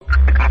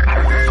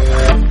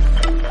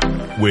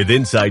with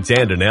insights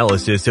and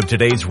analysis of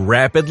today's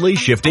rapidly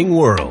shifting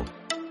world.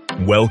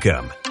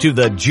 Welcome to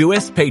the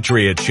Jewish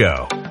Patriot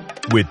Show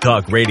with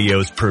Talk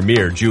Radio's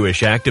premier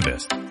Jewish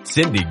activist,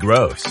 Cindy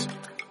Gross,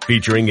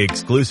 featuring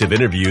exclusive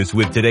interviews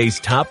with today's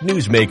top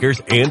newsmakers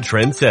and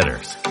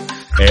trendsetters.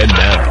 And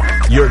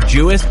now, your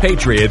Jewish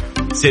Patriot,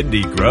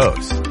 Cindy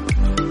Gross.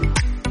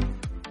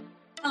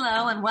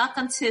 Hello and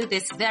welcome to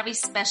this very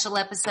special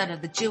episode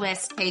of the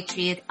Jewish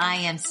Patriot. I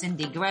am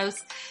Cindy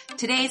Gross,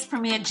 today's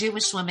premier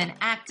Jewish woman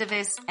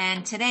activist,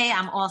 and today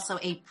I'm also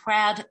a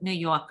proud New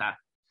Yorker.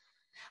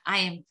 I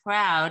am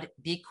proud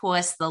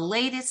because the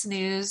latest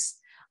news,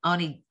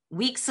 only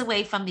weeks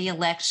away from the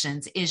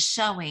elections, is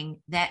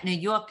showing that New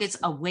Yorkers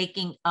are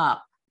waking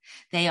up.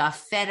 They are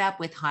fed up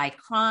with high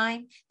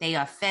crime, they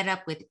are fed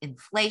up with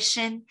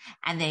inflation,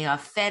 and they are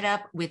fed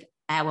up with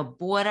our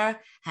border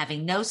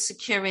having no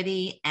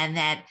security, and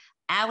that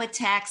our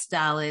tax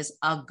dollars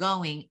are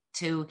going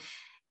to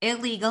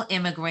illegal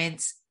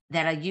immigrants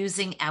that are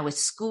using our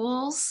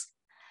schools,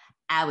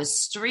 our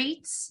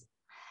streets,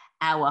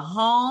 our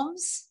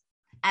homes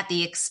at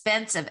the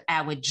expense of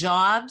our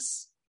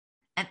jobs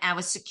and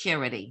our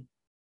security.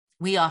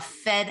 We are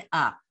fed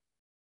up.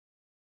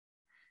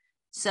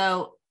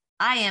 So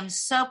I am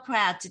so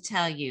proud to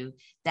tell you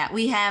that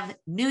we have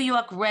New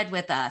York Red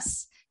with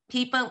us.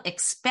 People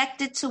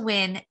expected to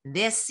win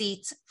their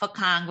seats for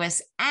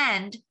Congress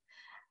and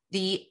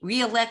the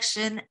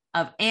re-election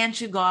of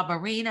Andrew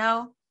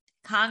Garbarino,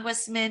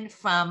 congressman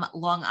from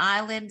Long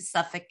Island,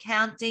 Suffolk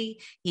County.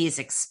 He is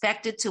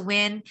expected to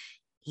win.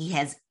 He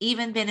has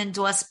even been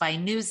endorsed by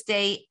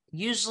Newsday,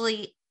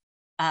 usually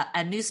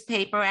a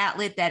newspaper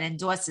outlet that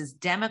endorses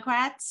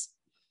Democrats.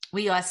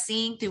 We are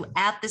seeing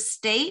throughout the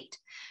state,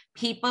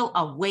 people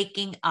are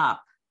waking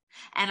up.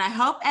 And I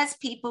hope as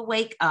people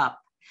wake up,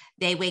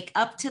 they wake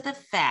up to the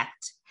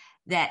fact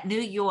that New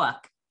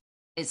York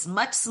is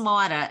much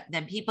smarter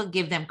than people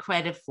give them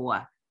credit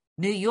for.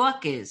 New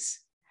Yorkers,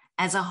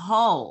 as a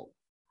whole,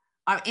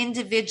 are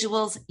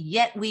individuals,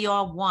 yet we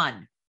are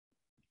one.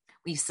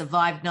 We've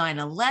survived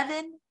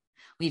 9/11.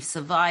 We've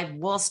survived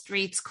Wall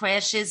Street's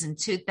crashes in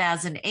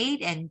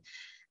 2008 and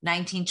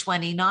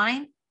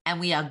 1929. And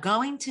we are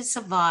going to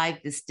survive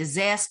this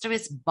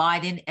disastrous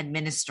Biden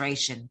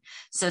administration.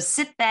 So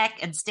sit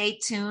back and stay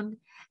tuned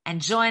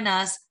and join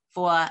us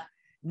for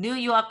New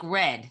York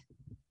Red.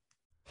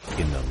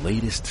 In the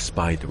latest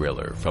spy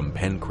thriller from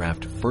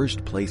Pencraft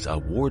first place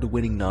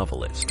award-winning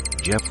novelist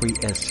Jeffrey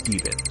S.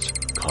 Stevens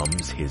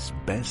comes his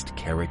best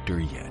character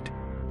yet,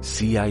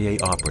 CIA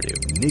operative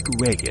Nick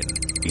Reagan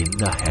in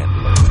The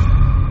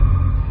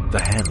Handler.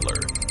 The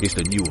Handler is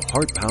the new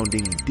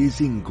heart-pounding,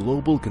 dizzying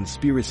global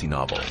conspiracy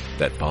novel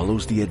that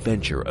follows the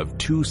adventure of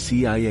two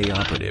CIA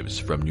operatives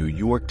from New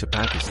York to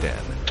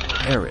Pakistan,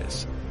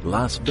 Paris,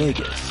 Las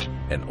Vegas,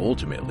 and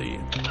ultimately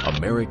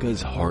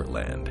America's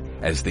heartland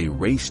as they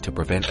race to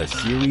prevent a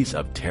series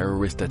of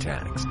terrorist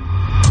attacks.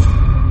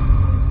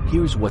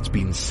 Here's what's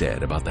being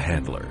said about The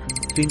Handler.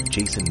 Think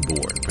Jason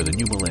Bourne for the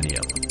New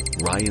Millennium,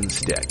 Ryan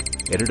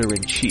Steck,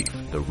 Editor-in-Chief,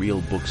 The Real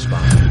Book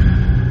Spy.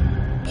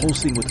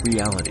 Pulsing with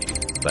reality,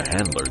 The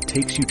Handler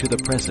takes you to the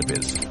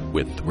precipice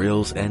with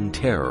thrills and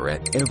terror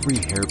at every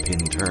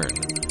hairpin turn.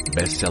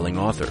 Best-selling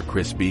author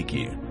Chris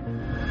Beakey.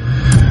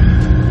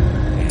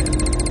 And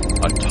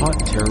a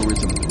taut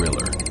terrorism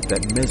thriller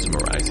that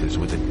mesmerizes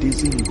with a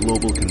dizzying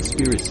global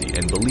conspiracy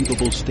and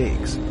believable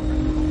stakes.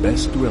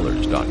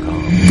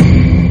 BestThrillers.com.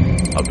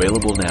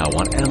 Available now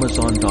on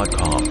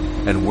Amazon.com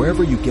and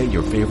wherever you get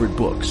your favorite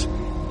books.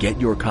 Get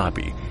your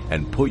copy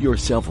and put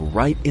yourself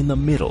right in the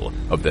middle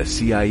of the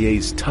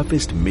CIA's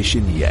toughest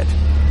mission yet.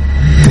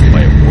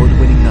 By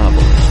award-winning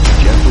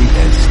novelist Jeffrey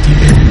S.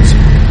 Stevens.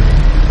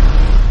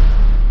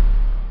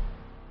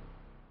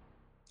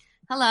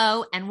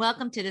 Hello, and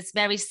welcome to this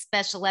very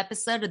special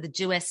episode of the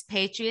Jewish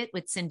Patriot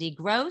with Cindy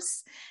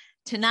Gross.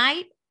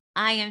 Tonight,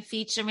 I am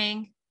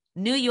featuring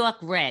New York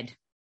Red.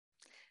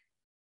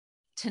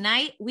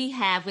 Tonight, we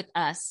have with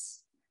us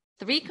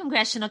 3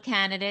 congressional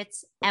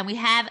candidates, and we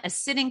have a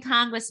sitting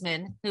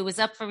congressman who was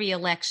up for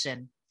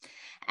re-election.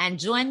 And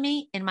join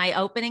me in my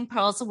opening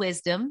Pearls of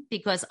Wisdom,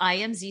 because I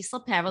am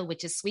Zisel Perel,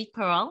 which is Sweet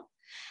Pearl,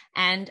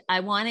 and I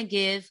want to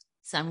give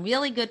some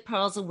really good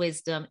pearls of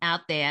wisdom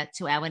out there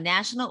to our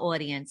national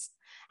audience,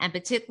 and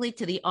particularly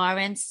to the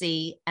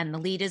RNC and the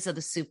leaders of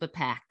the Super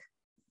PAC.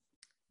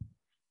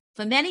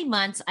 For many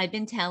months, I've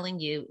been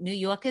telling you, New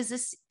York is a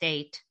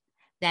state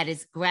that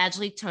is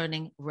gradually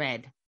turning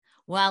red.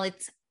 While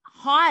it's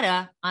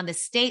harder on the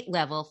state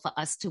level for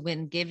us to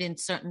win, given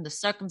the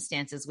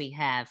circumstances we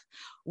have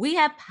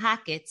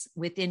pockets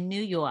within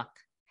New York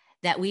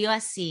that we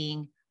are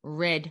seeing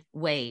red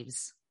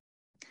waves.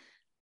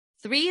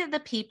 3 of the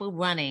people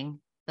running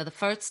for the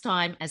first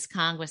time as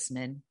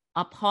congressmen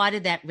are part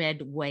of that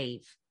red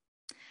wave.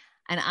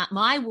 And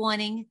my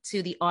warning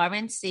to the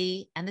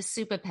RNC and the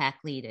Super PAC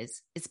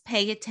leaders is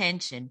pay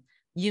attention.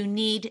 You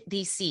need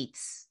these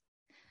seats.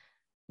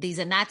 These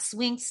are not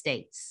swing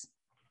states.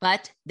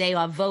 but they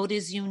are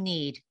voters you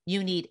need.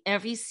 You need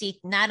every seat,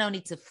 not only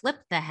to flip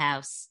the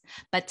House,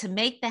 but to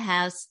make the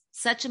House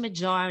such a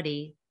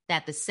majority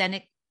that the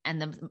Senate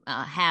and the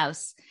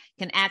House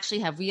can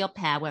actually have real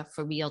power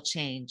for real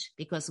change,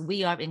 because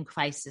we are in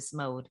crisis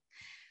mode.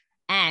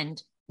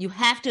 And you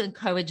have to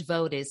encourage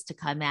voters to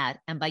come out.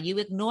 And by you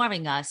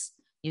ignoring us,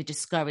 you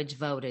discourage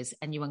voters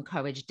and you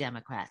encourage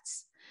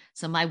Democrats.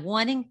 So my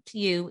warning to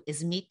you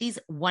is meet these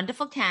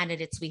wonderful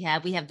candidates we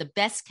have. We have the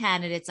best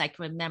candidates I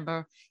can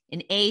remember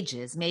in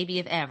ages, maybe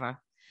if ever.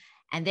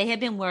 And they have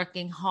been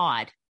working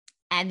hard.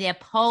 And their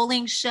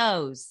polling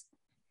shows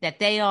that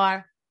they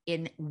are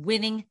in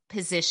winning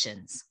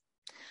positions.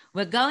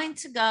 We're going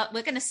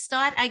to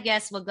start, I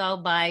guess, we'll go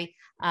by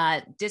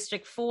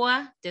District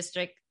 4,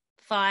 District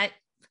 5,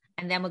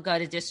 and then we'll go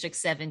to District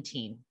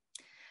 17.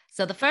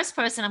 So the first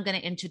person I'm going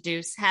to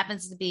introduce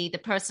happens to be the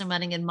person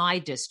running in my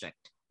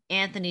district,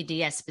 Anthony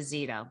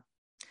D'Esposito.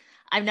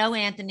 I've known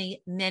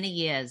Anthony many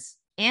years.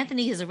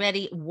 Anthony has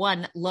already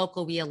won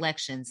local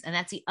re-elections, and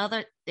that's the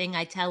other thing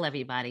I tell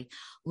everybody.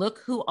 Look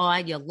who are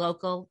your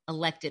local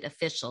elected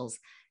officials.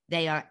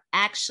 They are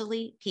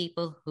actually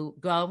people who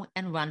go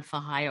and run for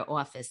higher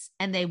office,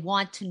 and they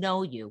want to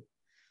know you.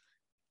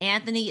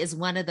 Anthony is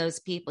one of those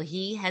people.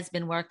 He has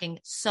been working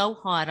so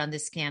hard on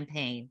this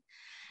campaign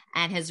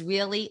and has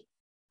really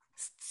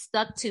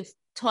stuck to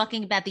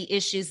talking about the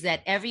issues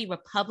that every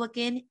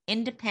Republican,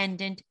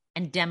 Independent,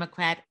 and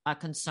Democrat are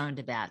concerned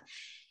about.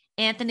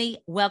 Anthony,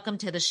 welcome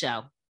to the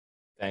show.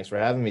 Thanks for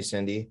having me,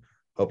 Cindy.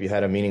 Hope you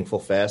had a meaningful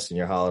fast and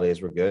your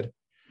holidays were good.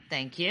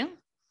 Thank you.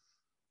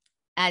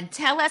 And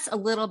tell us a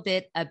little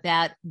bit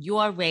about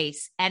your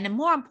race, and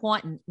more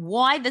important,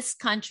 why this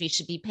country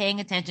should be paying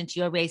attention to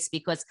your race,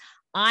 because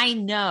I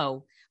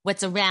know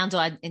what's around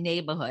our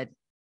neighborhood.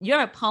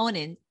 Your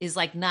opponent is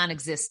like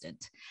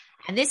non-existent.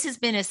 And this has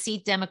been a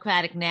seat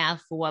Democratic now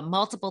for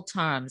multiple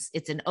terms.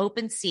 It's an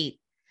open seat.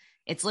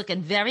 It's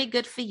looking very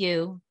good for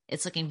you.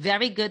 It's looking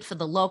very good for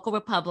the local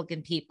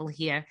Republican people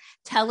here.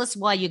 Tell us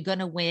why you're going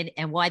to win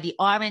and why the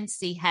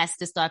RNC has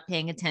to start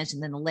paying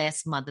attention in the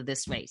last month of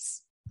this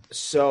race.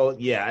 So,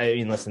 yeah, I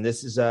mean, listen,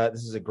 this is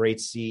a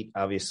great seat.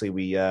 Obviously,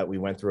 we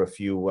went through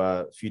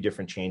a few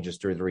different changes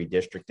through the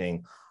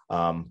redistricting.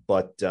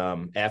 But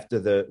after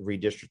the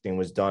redistricting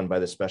was done by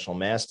the special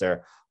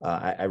master,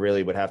 I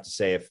really would have to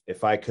say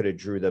if I could have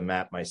drew the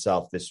map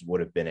myself, this would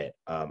have been it.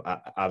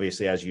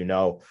 Obviously, as you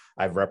know,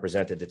 I've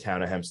represented the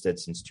town of Hempstead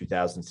since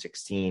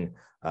 2016.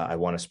 I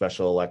won a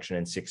special election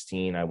in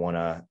 16. I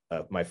won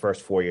my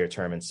first 4-year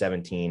term in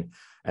 17,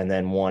 and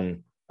then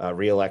won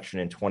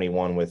re-election in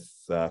 21 with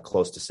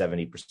close to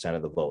 70%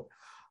 of the vote.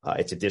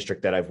 It's a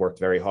district that I've worked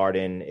very hard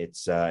in.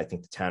 It's I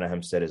think the town of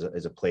Hempstead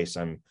is a place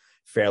I'm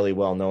fairly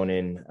well known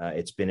in.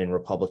 It's been in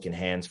Republican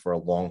hands for a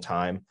long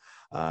time.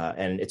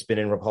 And it's been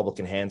in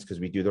Republican hands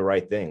because we do the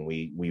right thing.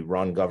 We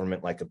run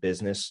government like a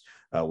business.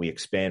 We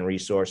expand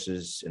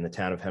resources in the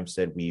town of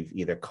Hempstead. We've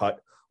either cut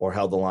or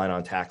held the line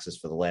on taxes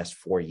for the last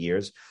 4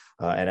 years.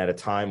 And at a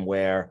time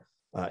where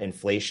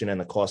inflation and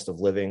the cost of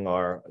living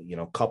are,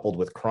 coupled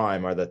with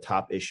crime are the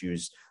top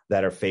issues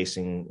that are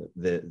facing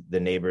the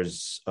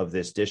neighbors of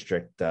this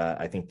district.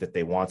 I think that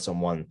they want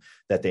someone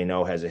that they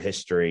know has a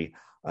history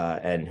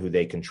and who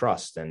they can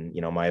trust. And,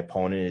 my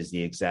opponent is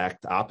the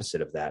exact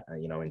opposite of that.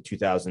 In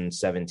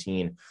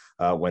 2017,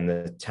 when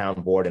the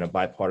town board in a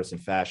bipartisan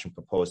fashion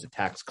proposed a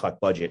tax cut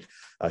budget,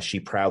 she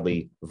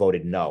proudly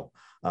voted no.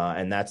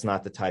 And that's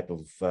not the type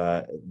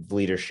of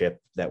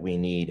leadership that we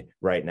need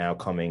right now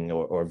coming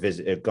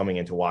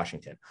into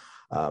Washington.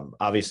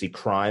 Obviously,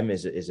 crime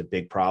is a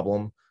big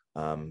problem.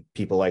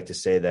 People like to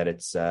say that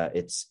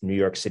it's New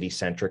York City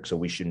centric, so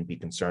we shouldn't be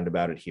concerned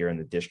about it here in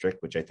the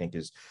district, which I think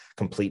is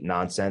complete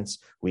nonsense.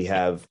 We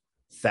have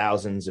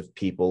thousands of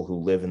people who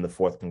live in the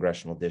 4th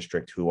Congressional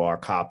District who are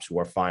cops, who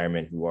are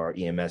firemen, who are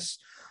EMS,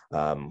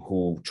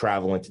 who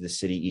travel into the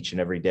city each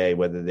and every day,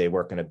 whether they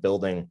work in a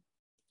building,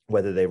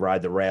 whether they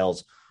ride the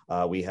rails.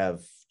 We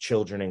have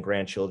children and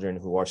grandchildren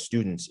who are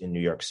students in New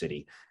York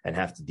City and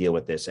have to deal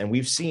with this. And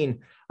we've seen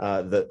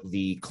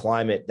the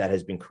climate that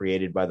has been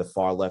created by the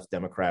far left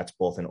Democrats,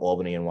 both in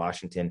Albany and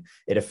Washington.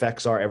 It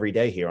affects our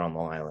everyday here on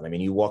Long Island. I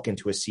mean, you walk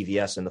into a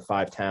CVS in the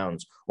 5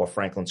 towns or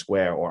Franklin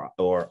Square or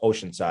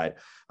Oceanside,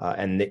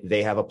 and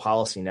they have a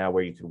policy now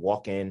where you could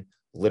walk in,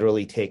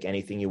 literally take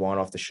anything you want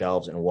off the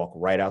shelves and walk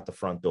right out the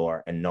front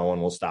door and no one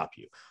will stop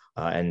you.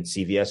 And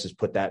CVS has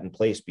put that in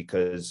place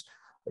because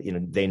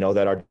they know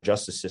that our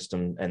justice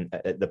system and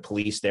the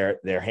police,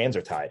 their hands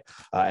are tied.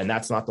 And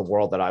that's not the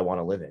world that I want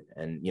to live in.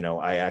 And,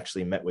 I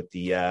actually met with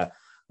a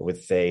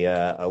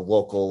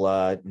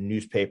local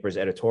newspaper's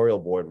editorial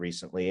board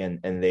recently,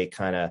 and they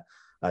kind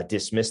of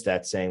dismissed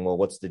that, saying, well,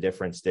 what's the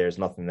difference? There's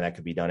nothing that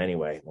could be done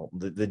anyway. Well,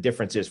 the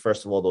difference is,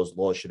 first of all, those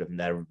laws should have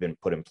never been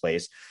put in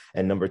place.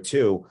 And number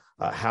two,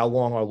 how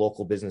long are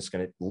local businesses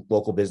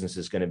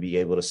going to be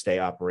able to stay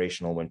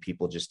operational when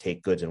people just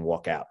take goods and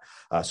walk out?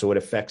 So it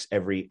affects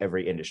every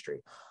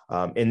industry.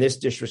 In this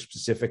district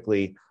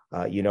specifically,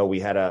 we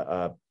had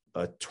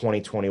a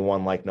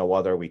 2021 like no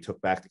other. We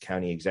took back the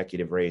county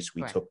executive race.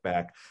 We took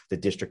back the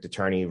district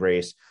attorney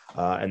race.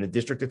 And the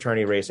district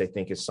attorney race, I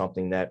think, is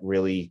something that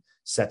really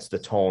sets the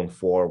tone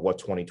for what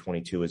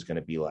 2022 is going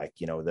to be like.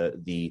 You know,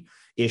 the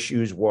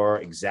issues were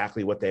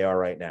exactly what they are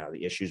right now.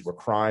 The issues were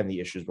crime.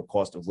 The issues were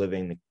cost of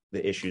living.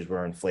 The issues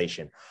were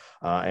inflation.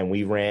 And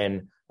we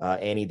ran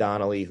Annie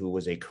Donnelly, who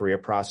was a career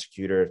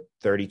prosecutor,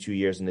 32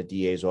 years in the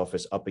DA's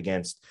office, up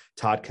against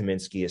Todd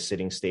Kaminsky, a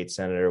sitting state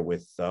senator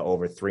with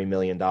over $3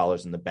 million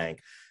in the bank.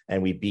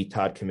 And we beat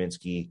Todd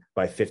Kaminsky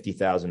by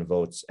 50,000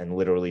 votes and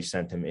literally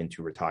sent him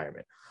into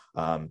retirement.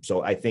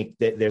 So I think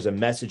that there's a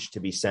message to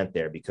be sent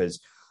there,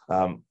 because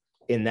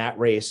in that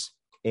race,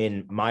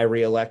 in my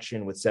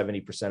reelection with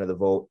 70% of the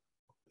vote,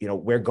 you know,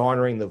 we're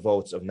garnering the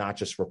votes of not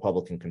just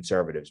Republican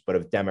conservatives, but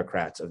of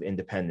Democrats, of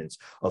independents,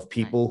 of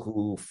people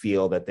who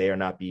feel that they are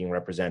not being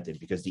represented,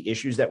 because the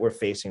issues that we're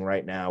facing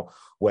right now,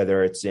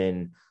 whether it's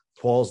in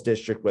Paul's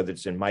district, whether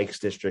it's in Mike's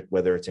district,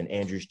 whether it's in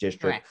Andrew's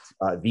district,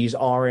 these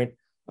aren't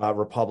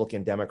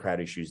Republican Democrat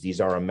issues. These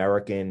are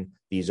American,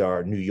 these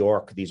are New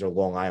York, these are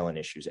Long Island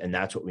issues. And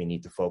that's what we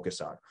need to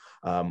focus on.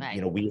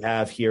 You know, we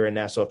have here in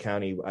Nassau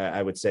County,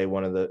 I would say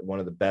one of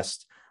the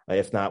best,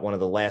 if not one of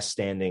the last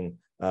standing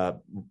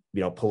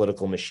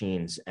political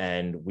machines,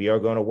 and we are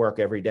going to work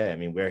every day. I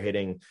mean, we're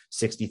hitting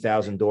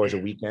 60,000 doors a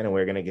weekend, and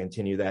we're going to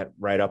continue that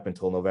right up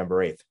until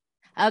November 8th.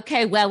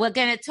 Okay, well, we're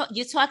going to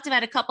you talked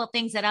about a couple of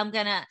things that I'm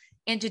going to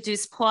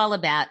introduce Paul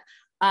about.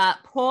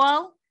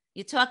 Paul,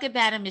 you talk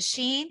about a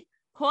machine.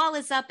 Paul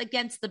is up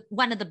against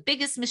one of the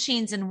biggest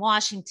machines in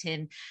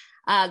Washington,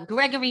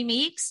 Gregory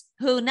Meeks,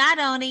 who not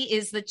only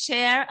is the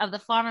chair of the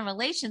Foreign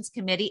Relations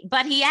Committee,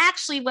 but he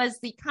actually was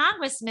the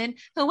congressman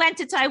who went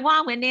to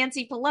Taiwan with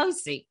Nancy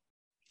Pelosi.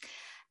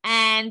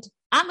 And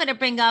I'm going to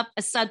bring up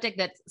a subject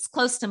that's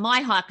close to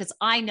my heart because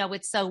I know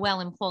it so well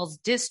in Paul's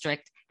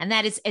district, and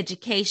that is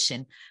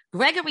education.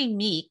 Gregory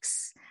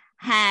Meeks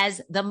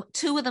has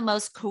two of the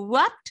most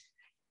corrupt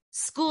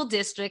school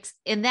districts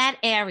in that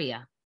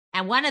area,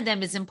 and one of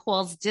them is in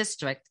Paul's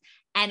district.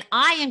 And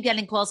I am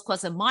getting calls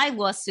because of my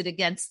lawsuit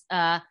against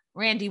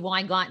Randy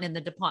Weingarten in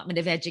the Department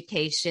of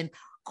Education,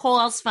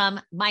 calls from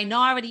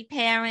minority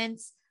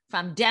parents,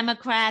 from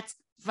Democrats,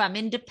 from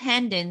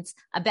independents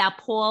about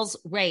Paul's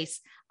race.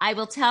 I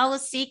will tell a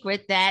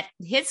secret that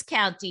his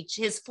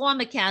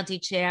former county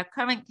chair,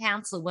 current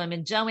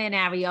councilwoman, Joanne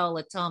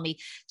Ariola, told me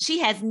she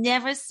has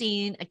never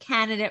seen a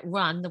candidate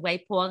run the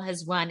way Paul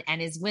has run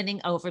and is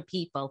winning over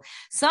people.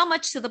 So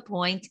much to the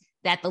point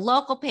that the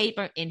local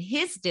paper in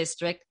his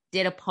district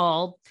did a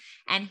poll,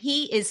 and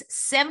he is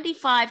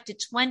 75 to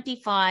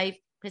 25%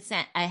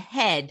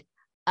 ahead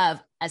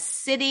of a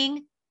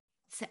sitting,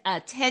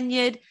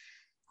 tenured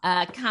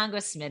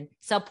congressman.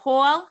 So,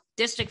 Paul,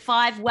 District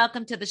 5,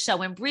 welcome to the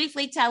show, and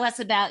briefly tell us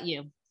about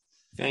you.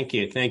 Thank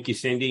you,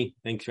 Cindy.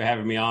 Thanks for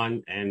having me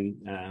on.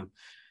 And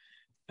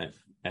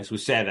as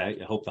was said,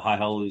 I hope the high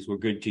holidays were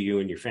good to you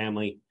and your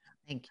family.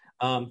 Thank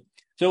you.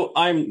 So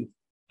I'm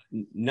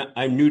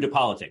new to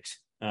politics.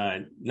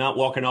 Not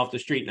walking off the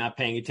street, not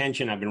paying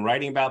attention. I've been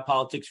writing about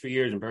politics for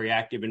years. I'm very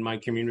active in my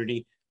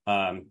community.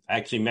 I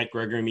actually met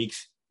Gregory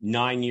Meeks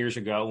 9 years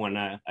ago when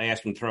I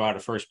asked him to throw out a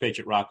first pitch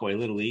at Rockaway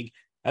Little League.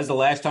 That's the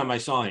last time I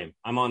saw him.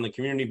 I'm on the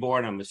community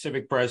board. I'm a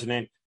civic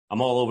president.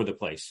 I'm all over the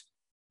place.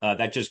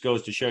 That just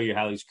goes to show you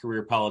how these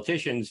career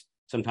politicians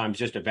sometimes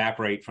just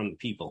evaporate from the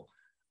people.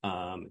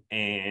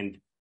 And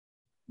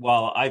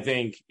while I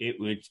think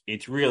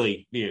it's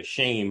really be a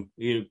shame,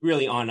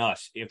 really on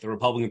us if the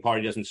Republican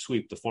Party doesn't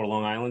sweep the 4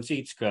 Long Island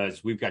seats,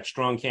 because we've got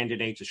strong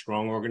candidates, a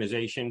strong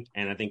organization,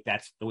 and I think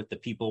that's what the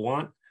people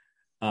want.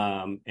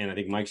 And I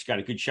think Mike's got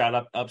a good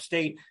shot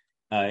upstate.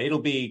 It'll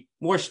be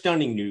more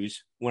stunning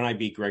news when I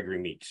beat Gregory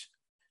Meeks.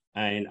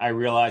 And I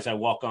realize I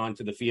walk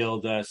onto the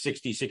field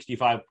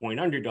 65 point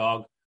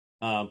underdog.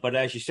 But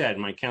as you said,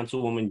 my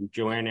councilwoman,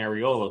 Joanne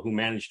Ariola, who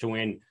managed to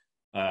win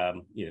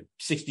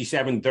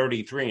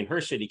 67-33 in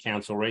her city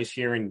council race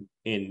here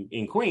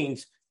in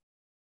Queens,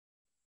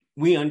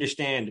 we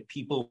understand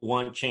people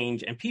want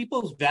change and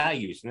people's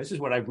values. And this is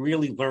what I've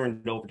really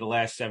learned over the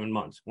last 7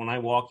 months. When I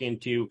walk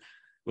into,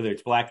 whether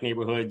it's Black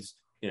neighborhoods,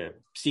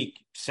 Sikh,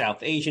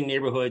 South Asian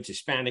neighborhoods,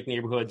 Hispanic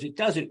neighborhoods, it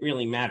doesn't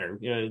really matter.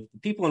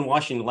 People in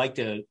Washington like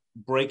to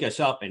break us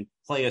up and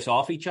play us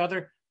off each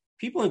other.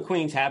 People in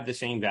Queens have the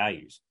same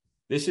values.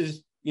 This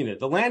is,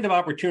 the land of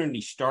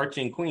opportunity starts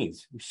in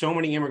Queens. So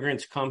many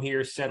immigrants come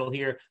here, settle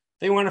here.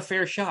 They want a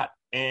fair shot.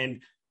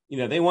 And,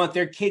 they want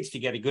their kids to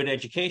get a good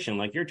education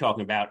like you're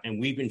talking about.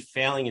 And we've been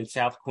failing in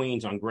South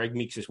Queens on Greg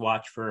Meeks'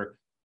 watch for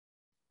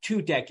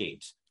 2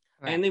 decades.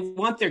 Right. And they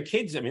want their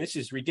kids. I mean, this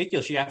is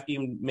ridiculous. You have to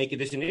even make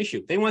this an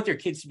issue. They want their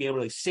kids to be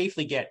able to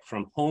safely get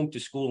from home to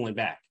school and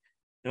back.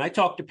 And I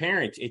talk to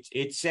parents.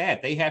 It's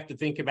sad. They have to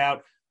think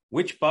about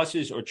which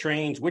buses or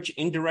trains, which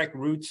indirect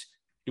routes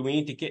do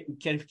we need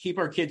to keep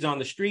our kids on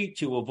the street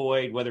to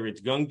avoid, whether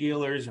it's gun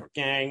dealers or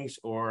gangs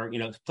or,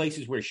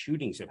 places where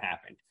shootings have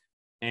happened.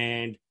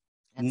 And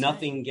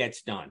nothing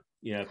gets done.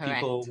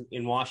 People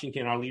in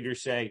Washington, our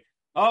leaders say,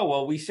 oh,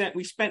 well, we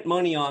spent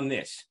money on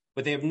this,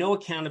 but they have no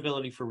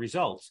accountability for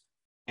results.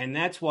 And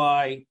that's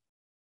why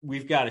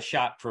we've got a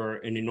shot for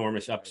an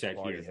enormous upset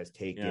here. Has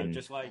taken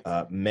just like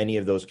many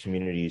of those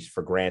communities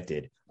for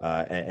granted,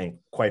 and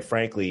quite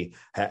frankly,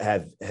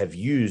 have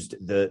used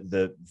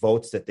the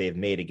votes that they've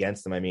made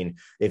against them. I mean,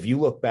 if you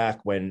look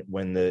back when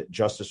the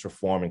justice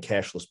reform and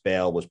cashless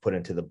bail was put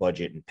into the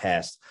budget and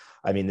passed,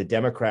 I mean, the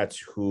Democrats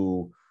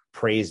who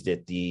praised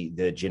it, the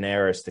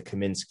Gianaris, the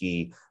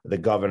Kaminsky, the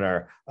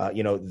governor,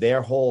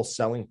 their whole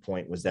selling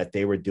point was that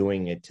they were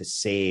doing it to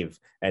save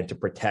and to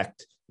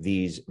protect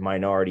these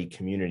minority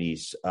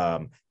communities.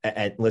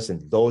 And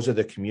listen, those are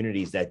the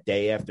communities that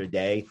day after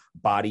day,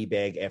 body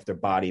bag after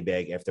body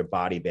bag after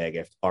body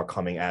bag are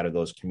coming out of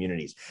those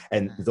communities.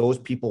 And those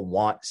people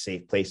want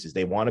safe places.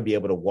 They want to be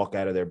able to walk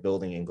out of their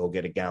building and go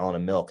get a gallon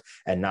of milk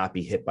and not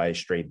be hit by a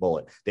stray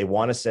bullet. They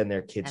want to send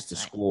their kids to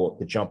school,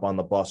 to jump on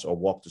the bus or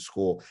walk to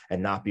school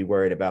and not be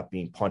worried about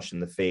being punched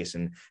in the face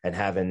and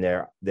having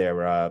their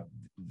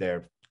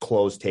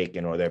clothes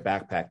taken or their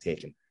backpack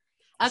taken.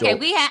 Okay,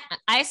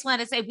 I just want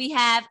to say we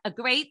have a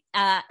great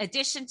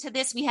addition to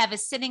this. We have a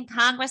sitting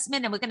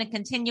congressman, and we're going to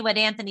continue what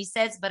Anthony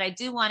says, but I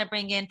do want to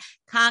bring in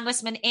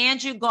Congressman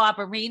Andrew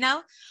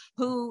Garbarino,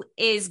 who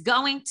is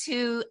going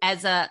to,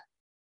 as a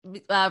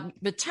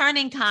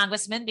returning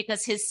congressman,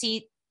 because his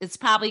seat is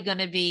probably going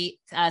to be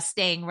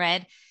staying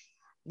red,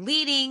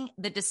 leading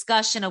the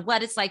discussion of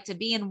what it's like to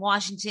be in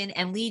Washington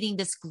and leading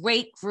this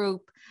great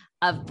group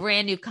of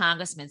brand new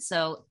congressmen.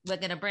 So we're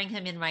going to bring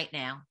him in right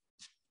now.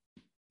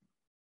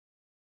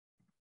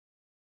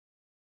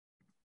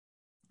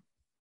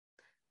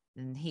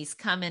 And he's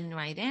coming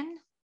right in.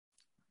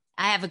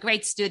 I have a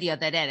great studio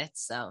that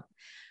edits. So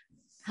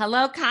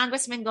hello,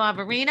 Congressman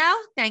Garbarino.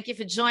 Thank you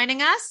for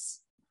joining us.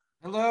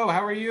 Hello,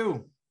 how are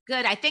you?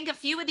 Good. I think a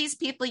few of these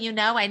people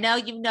I know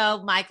you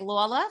know Mike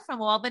Lawler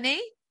from Albany.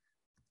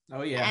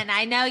 Oh, yeah. And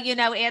I know you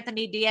know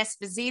Anthony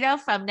D'Esposito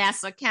from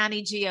Nassau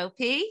County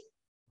GOP.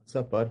 What's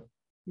up, bud?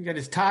 You got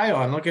his tie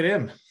on. Look at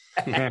him.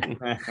 And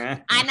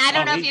I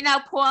don't know if you know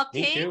Paul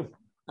King.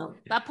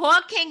 But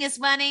Paul King is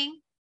running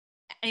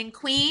in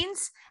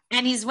Queens.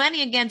 And he's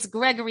running against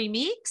Gregory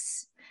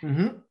Meeks.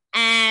 Mm-hmm.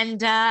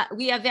 And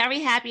we are very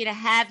happy to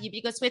have you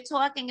because we're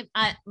talking,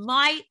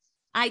 my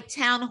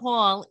town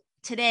hall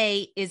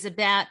today is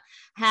about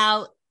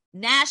how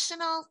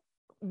national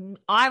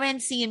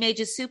RNC and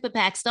major super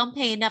PACs don't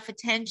pay enough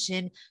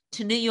attention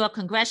to New York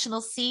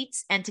congressional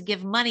seats and to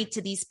give money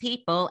to these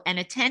people and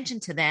attention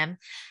to them,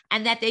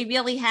 and that they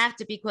really have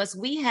to, because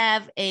we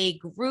have a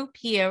group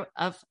here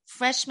of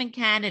freshman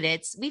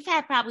candidates. We've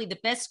had probably the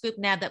best group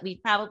now that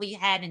we've probably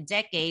had in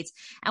decades,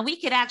 and we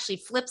could actually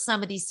flip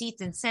some of these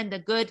seats and send a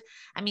good,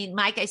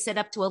 Mike, I said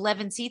up to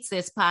 11 seats,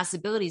 there's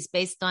possibilities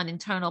based on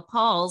internal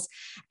polls,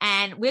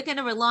 and we're going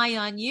to rely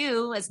on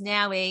you as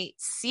now a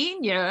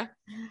senior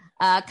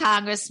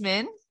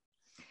congressman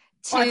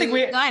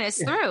to guide us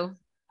through.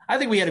 I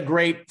think we had a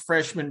great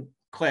freshman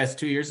class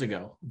 2 years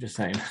ago. I'm just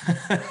saying,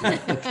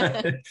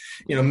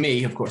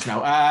 me, of course,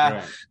 now.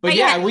 Right. But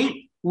yeah,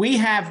 we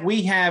have,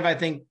 I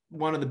think,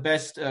 one of the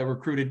best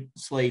recruited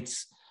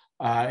slates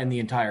in the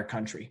entire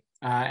country.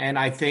 And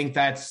I think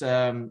that's,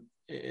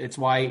 it's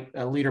why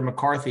Leader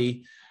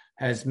McCarthy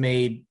has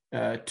made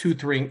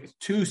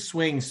two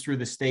swings through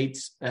the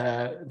states,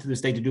 to the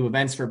state to do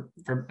events for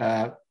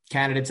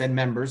candidates and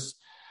members.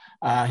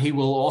 He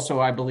will also,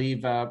 I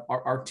believe,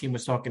 our team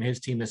was talking to his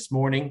team this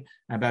morning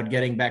about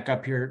getting back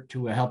up here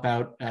to help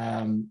out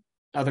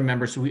other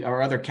members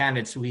or other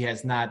candidates who he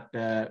has not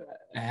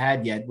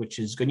had yet, which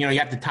is good. You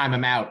have to time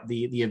them out,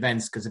 the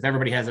events, because if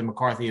everybody has a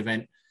McCarthy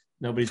event,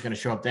 nobody's going to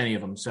show up to any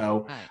of them.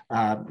 So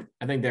I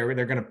think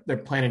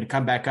they're planning to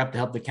come back up to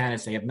help the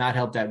candidates they have not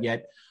helped out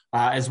yet,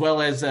 as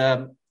well as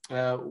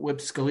Whip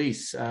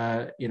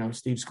Scalise.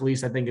 Steve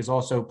Scalise, I think, is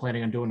also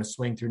planning on doing a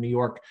swing through New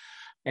York.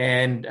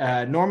 And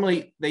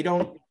normally they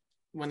don't,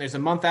 when there's a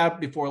month out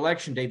before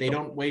election day, they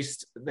don't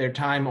waste their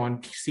time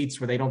on seats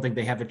where they don't think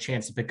they have a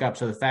chance to pick up.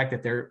 So the fact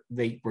that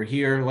they were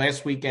here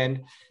last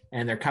weekend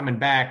and they're coming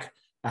back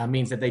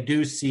means that they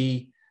do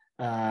see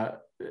how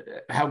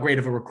great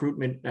of a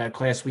recruitment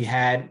class we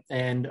had,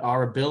 and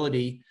our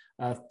ability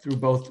through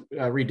both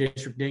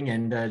redistricting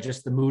and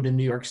just the mood in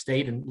New York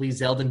State and Lee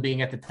Zeldin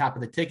being at the top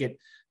of the ticket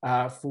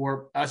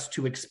for us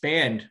to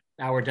expand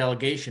our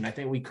delegation. I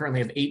think we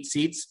currently have 8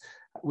 seats.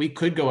 We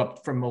could go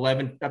up from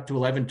 11 up to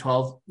 11,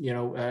 12,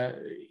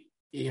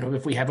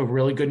 if we have a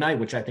really good night,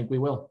 which I think we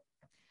will.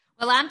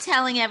 Well, I'm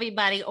telling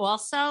everybody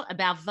also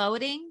about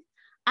voting.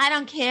 I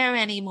don't care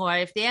anymore.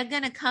 If they're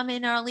going to come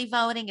in early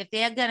voting, if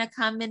they're going to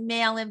come in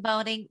mail-in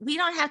voting, we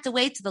don't have to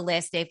wait to the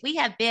last day. If we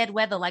have bad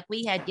weather like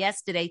we had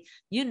yesterday,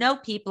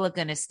 people are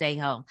going to stay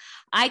home.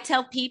 I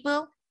tell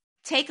people,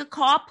 take a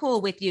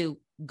carpool with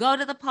you. Go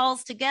to the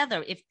polls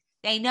together. If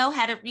they know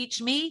how to reach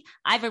me,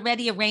 I've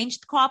already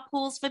arranged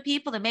carpools for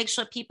people to make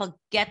sure people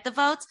get the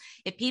votes.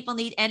 If people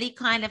need any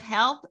kind of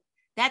help,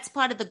 that's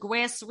part of the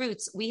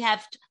grassroots. We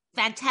have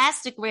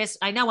fantastic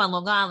I know on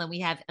Long Island, we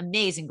have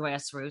amazing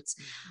grassroots.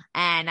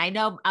 And I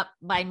know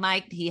by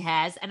Mike, he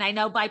has, and I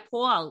know by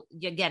Paul,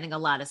 you're getting a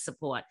lot of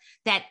support.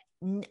 That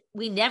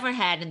we never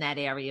had in that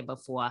area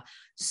before.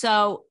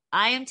 So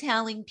I am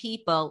telling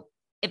people,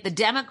 if the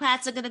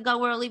Democrats are going to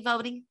go early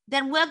voting,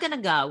 then we're going to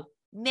go.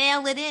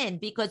 Mail it in,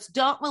 because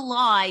don't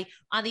rely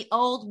on the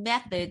old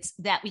methods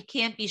that we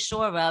can't be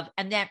sure of,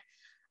 and that,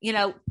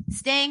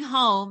 staying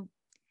home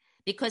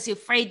because you're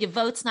afraid your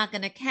vote's not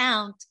going to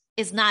count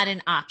is not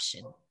an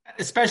option.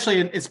 Especially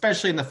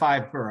in the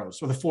 5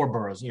 boroughs or the 4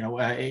 boroughs,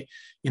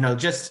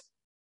 just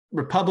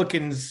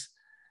Republicans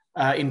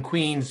in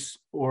Queens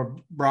or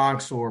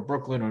Bronx or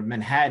Brooklyn or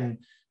Manhattan,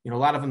 a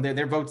lot of them,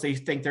 their votes, they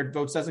think their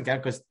votes doesn't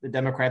count because the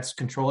Democrats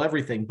control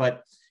everything.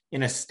 But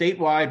in a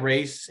statewide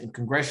race, in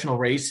congressional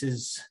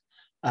races,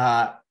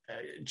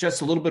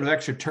 just a little bit of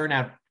extra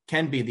turnout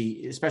can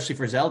be especially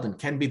for Zeldin,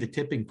 can be the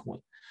tipping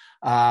point.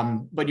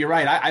 But you're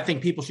right. I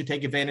think people should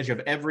take advantage of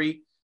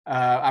every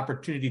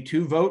opportunity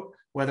to vote,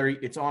 whether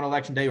it's on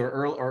election day or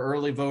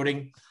early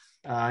voting.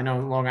 I know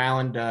Long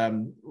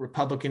Island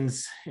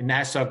Republicans in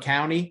Nassau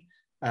County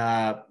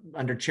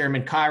under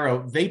Chairman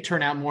Cairo, they've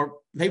turned out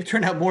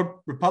more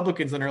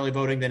Republicans on early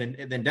voting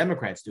than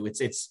Democrats do.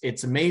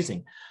 It's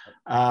amazing.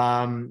 But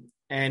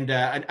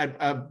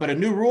a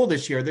new rule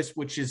this year,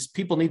 which is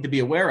people need to be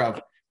aware of: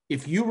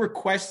 if you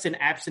request an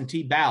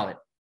absentee ballot,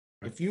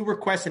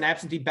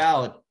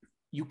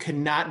 you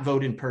cannot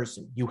vote in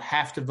person. You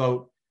have to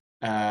vote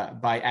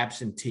by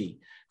absentee.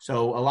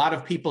 So a lot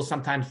of people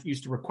sometimes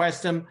used to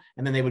request them,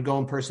 and then they would go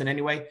in person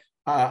anyway.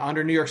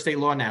 Under New York state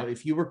law now,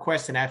 if you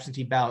request an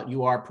absentee ballot,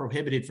 you are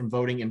prohibited from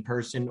voting in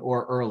person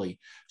or early.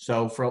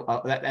 So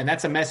and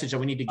that's a message that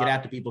we need to get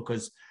out to people,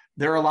 because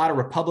there are a lot of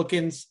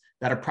Republicans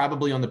that are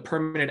probably on the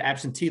permanent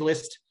absentee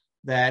list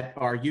that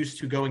are used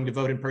to going to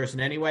vote in person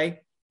anyway.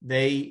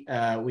 We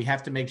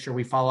have to make sure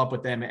we follow up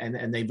with them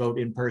and they vote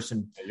in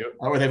person,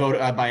 or they vote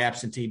by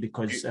absentee,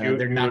 because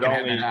they're not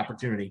going to have that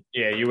opportunity.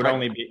 Yeah,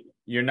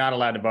 you're not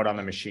allowed to vote on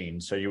the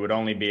machine. So you would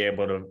only be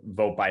able to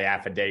vote by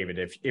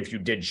affidavit if you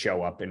did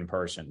show up in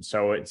person.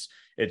 So it's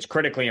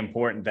critically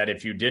important that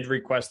if you did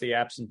request the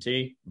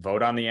absentee,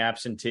 vote on the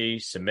absentee,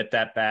 submit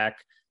that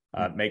back,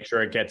 make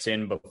sure it gets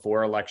in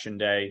before election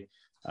day.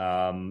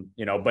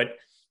 But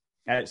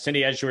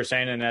Cindy, as you were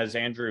saying, and as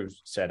Andrew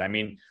said, I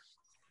mean,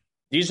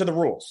 these are the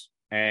rules.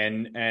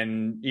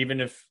 And even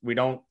if we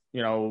don't,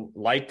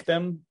 like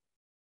them,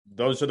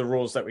 those are the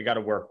rules that we got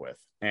to work with.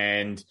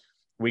 And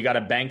we got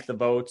to bank the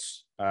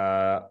votes.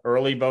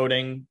 Early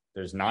voting,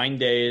 there's 9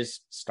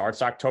 days,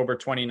 starts October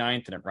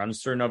 29th, and it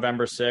runs through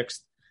November 6th.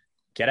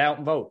 Get out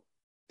and vote.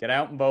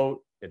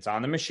 It's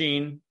on the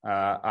machine.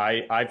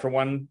 I for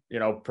one,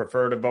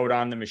 prefer to vote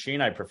on the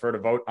machine. I prefer to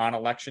vote on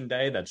election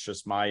day. That's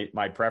just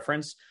my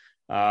preference.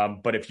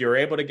 But if you're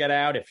able to get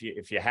out, if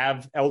you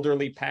have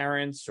elderly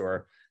parents,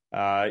 or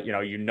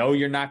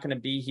you're not going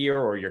to be here,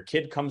 or your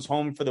kid comes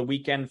home for the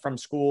weekend from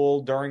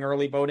school during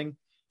early voting,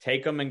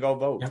 take them and go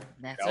vote. Yep.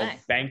 That's right.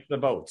 Bank the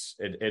votes.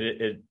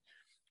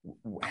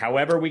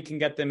 However we can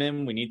get them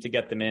in, we need to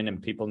get them in,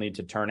 and people need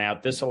to turn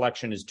out. This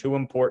election is too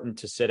important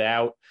to sit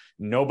out.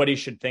 Nobody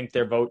should think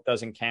their vote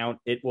doesn't count.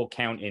 It will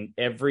count in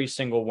every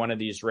single one of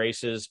these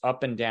races,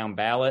 up and down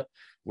ballot.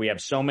 We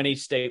have so many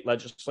state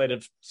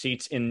legislative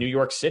seats in New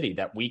York City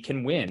that we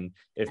can win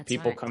if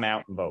people come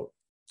out and vote.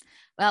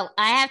 Well,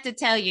 I have to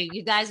tell you,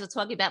 you guys were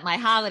talking about my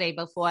holiday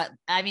before.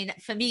 I mean,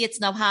 for me,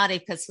 it's no holiday,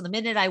 because from the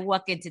minute I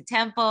walk into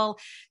Temple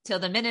till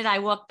the minute I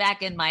walk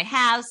back in my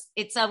house,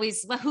 it's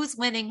always, well, who's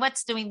winning?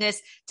 What's doing this?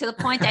 To the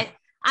point that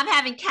I'm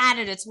having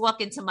candidates walk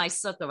into my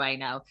sukkah right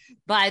now.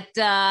 But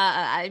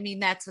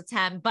that's what's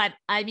happening. But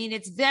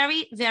it's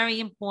very, very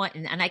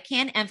important. And I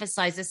can't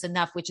emphasize this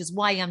enough, which is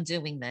why I'm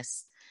doing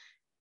this.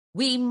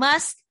 We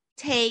must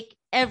take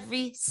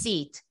every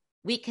seat.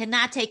 We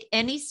cannot take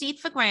any seat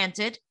for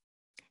granted.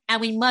 And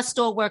we must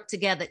all work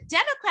together.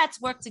 Democrats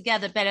work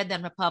together better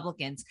than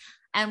Republicans.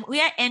 And we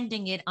are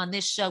ending it on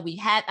this show.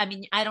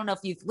 I don't know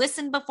if you've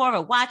listened before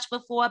or watched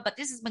before, but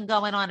this has been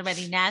going on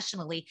already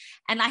nationally.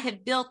 And I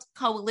have built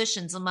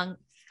coalitions among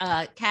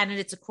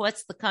candidates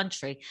across the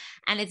country.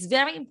 And it's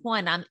very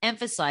important. I'm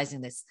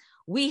emphasizing this.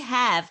 We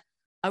have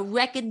a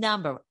record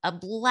number of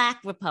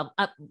Black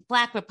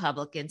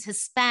Republicans,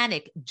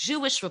 Hispanic,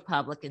 Jewish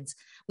Republicans.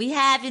 We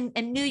have in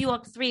New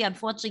York 3,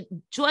 unfortunately,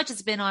 George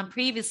has been on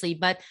previously,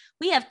 but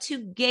we have 2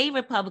 gay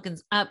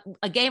Republicans,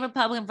 a gay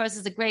Republican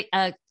versus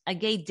a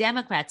gay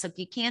Democrat. So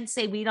you can't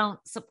say we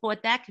don't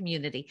support that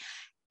community.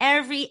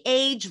 Every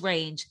age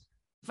range,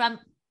 from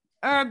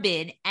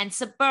urban and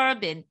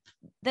suburban,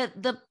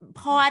 the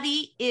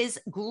party is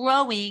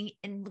growing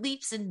in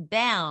leaps and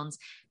bounds.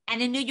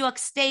 And in New York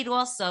State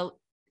also,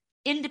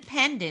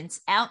 independents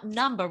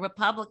outnumber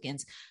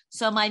Republicans.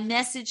 So my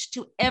message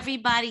to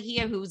everybody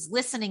here who's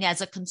listening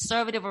as a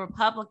conservative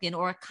Republican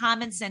or a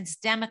common sense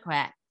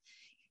Democrat,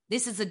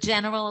 this is a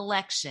general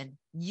election.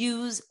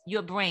 Use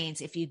your brains.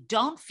 If you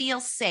don't feel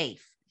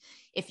safe,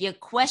 if you're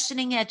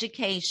questioning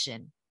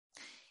education,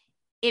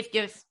 if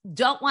you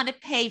don't want to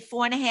pay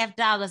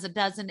 $4.50 a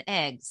dozen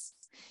eggs,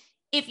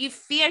 if you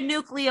fear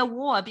nuclear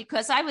war,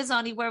 because I was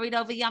only worried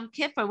over Yom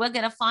Kippur, we're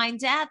going to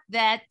find out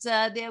that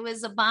there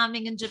was a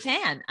bombing in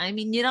Japan. I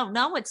mean, you don't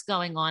know what's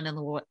going on in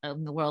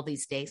the world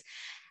these days.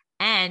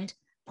 And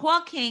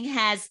Paul King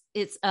has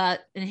in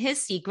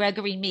his seat,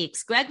 Gregory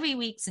Meeks. Gregory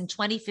Meeks in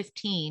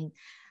 2015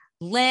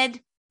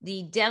 led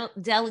the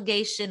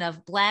delegation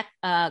of Black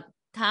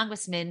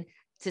congressmen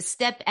to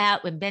step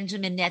out when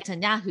Benjamin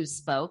Netanyahu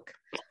spoke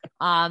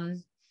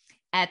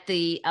at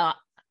the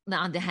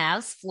on the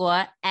House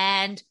floor,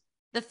 and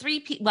the three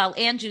people, well,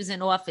 Andrew's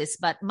in office,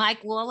 but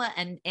Mike Lawler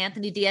and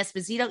Anthony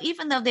D'Esposito,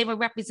 even though they were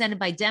represented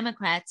by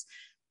Democrats,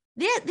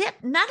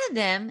 none of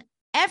them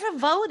ever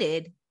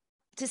voted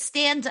to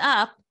stand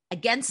up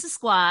against the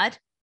squad,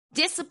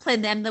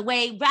 discipline them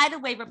right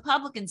away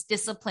Republicans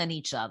discipline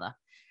each other.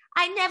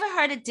 I never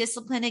heard a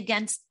discipline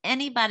against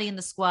anybody in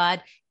the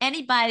squad,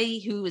 anybody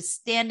who is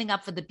standing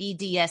up for the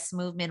BDS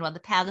movement or the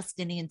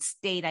Palestinian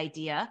state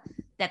idea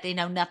that they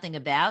know nothing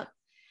about.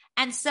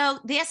 And so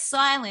their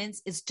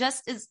silence is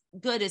just as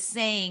good as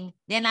saying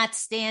they're not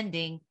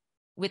standing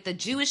with the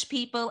Jewish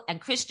people and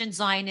Christian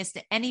Zionists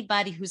to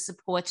anybody who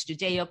supports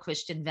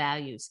Judeo-Christian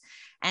values.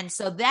 And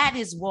so that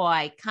is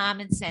why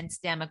common sense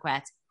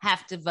Democrats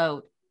have to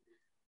vote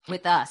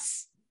with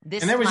us.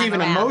 And there was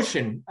even a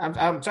motion.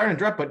 I'm sorry to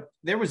interrupt, but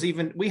there was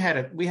even we had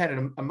a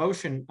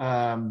motion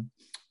on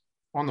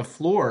the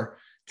floor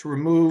to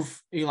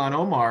remove Ilhan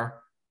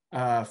Omar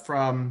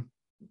from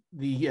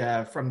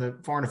the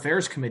Foreign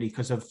Affairs Committee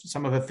because of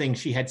some of the things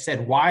she had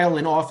said while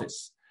in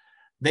office.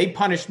 They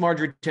punished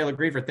Marjorie Taylor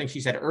Greene for things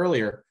she said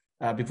earlier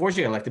before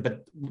she got elected,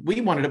 but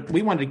we wanted to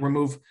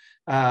remove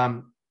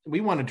Ilhan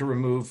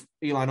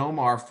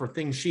Omar for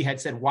things she had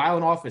said while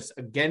in office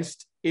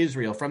against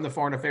Israel from the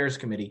Foreign Affairs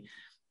Committee.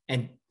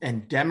 And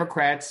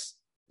Democrats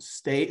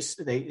stayed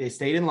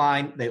in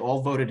line. They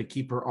all voted to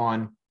keep her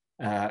on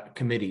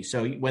committee.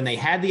 So when they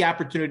had the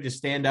opportunity to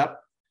stand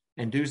up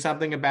and do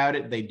something about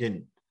it, they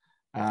didn't.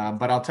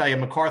 But I'll tell you,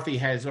 Leader McCarthy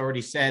has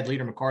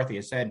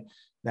said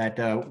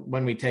that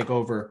when we take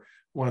over,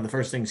 one of the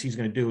first things he's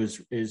going to do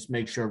is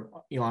make sure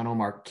Ilhan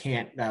Omar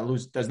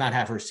does not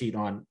have her seat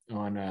on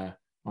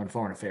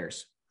foreign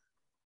affairs.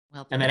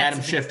 Well, and that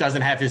Adam Schiff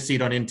doesn't have his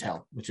seat on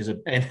Intel, which is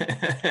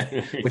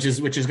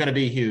going to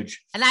be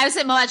huge. And I was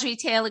at Marjorie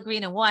Taylor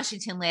Greene in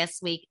Washington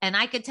last week, and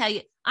I could tell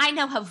you, I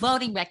know her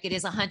voting record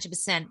is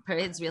 100% per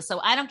Israel. So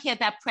I don't care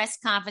about press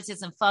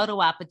conferences and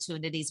photo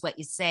opportunities, what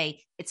you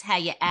say. It's how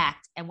you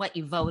act and what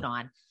you vote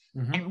on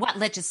and what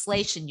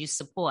legislation you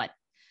support.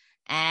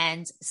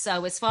 And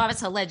so as far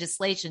as her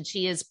legislation,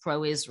 she is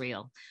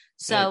pro-Israel.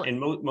 So, and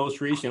most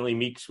recently,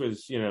 Meeks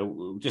was,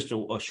 just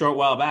a short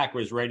while back,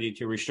 was ready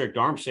to restrict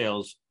arms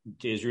sales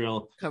to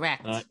Israel.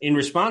 Correct. In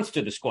response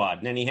to the squad.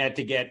 And then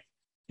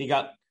he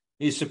got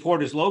his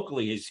supporters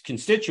locally, his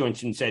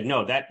constituents, and said,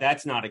 no,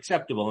 that's not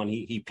acceptable. And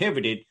he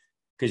pivoted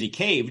because he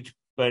caved,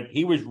 but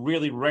he was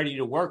really ready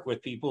to work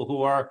with people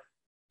who are,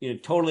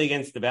 totally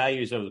against the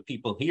values of the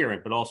people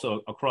here, but also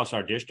across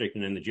our district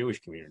and in the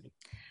Jewish community.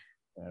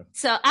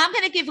 So I'm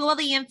going to give all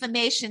the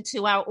information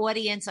to our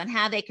audience on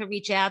how they can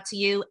reach out to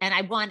you. And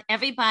I want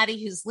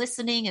everybody who's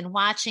listening and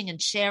watching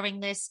and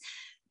sharing this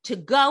to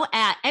go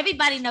out.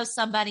 Everybody knows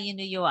somebody in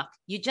New York.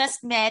 You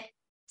just met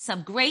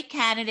some great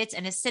candidates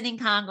and a sitting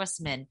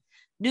congressman.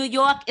 New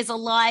York is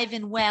alive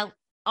and well.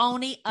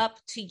 Only up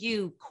to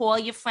you. Call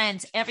your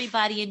friends,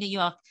 everybody in New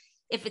York.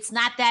 If it's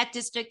not that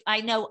district,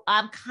 I know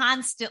I'm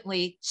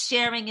constantly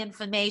sharing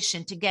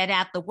information to get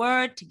out the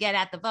word, to get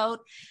out the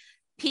vote.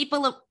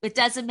 People, it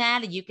doesn't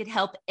matter. You could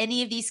help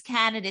any of these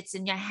candidates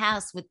in your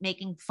house with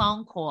making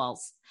phone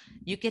calls.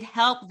 You could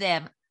help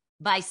them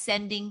by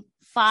sending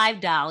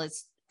 $5,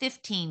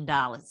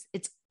 $15.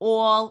 It's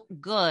all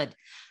good.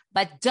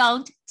 But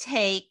don't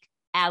take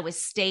our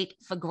state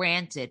for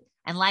granted.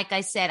 And like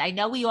I said, I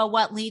know we all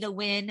want Lee to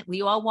win.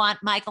 We all want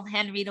Michael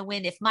Henry to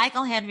win. If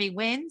Michael Henry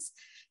wins,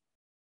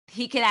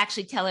 he could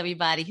actually tell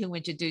everybody who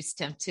introduced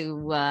him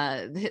to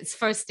his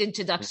first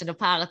introduction to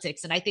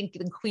politics. And I think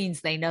in Queens,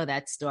 they know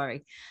that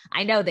story.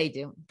 I know they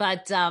do.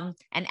 But, and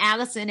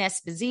Allison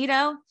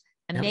Esposito,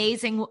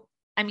 amazing. Yep.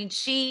 I mean,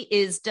 she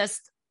is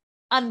just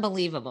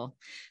unbelievable.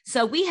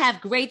 So we have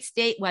great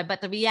statewide,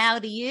 but the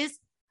reality is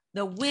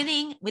the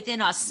winning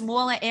within our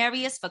smaller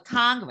areas for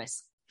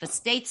Congress, for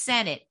state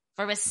Senate,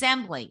 for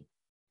assembly,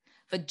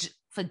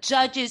 for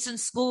judges and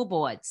school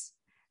boards.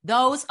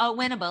 Those are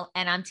winnable.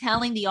 And I'm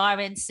telling the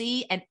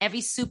RNC and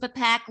every super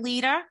PAC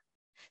leader,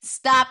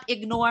 stop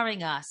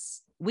ignoring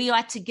us. We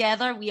are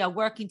together. We are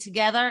working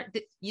together.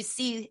 You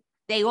see,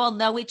 they all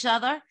know each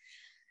other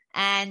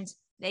and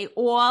they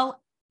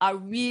all are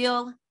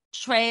real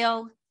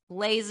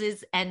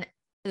trailblazers and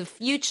the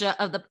future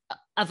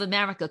of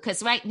America.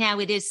 Because right now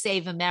it is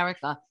Save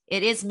America.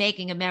 It is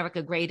making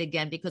America great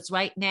again. Because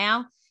right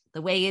now,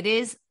 the way it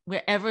is,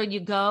 wherever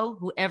you go,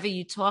 whoever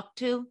you talk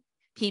to,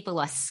 people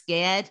are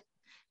scared.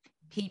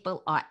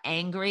 People are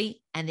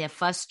angry and they're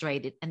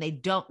frustrated and they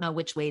don't know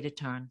which way to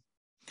turn.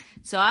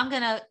 So I'm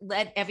going to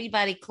let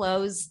everybody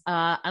close.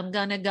 I'm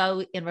going to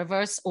go in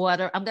reverse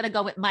order. I'm going to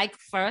go with Mike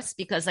first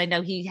because I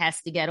know he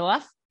has to get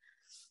off.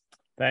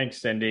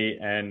 Thanks, Cindy,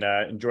 and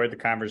enjoyed the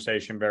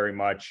conversation very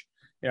much.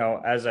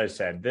 As I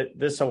said,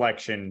 this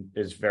election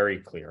is very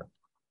clear.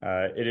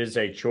 It is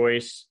a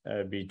choice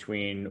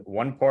between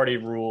one-party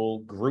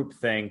rule,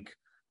 groupthink,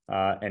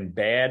 and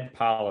bad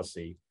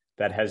policy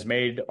that has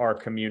made our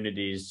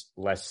communities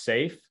less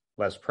safe,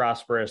 less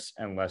prosperous,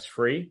 and less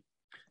free,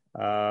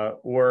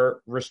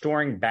 or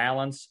restoring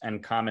balance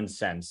and common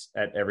sense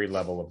at every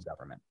level of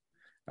government.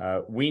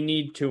 We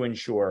need to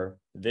ensure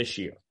this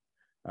year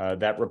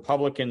that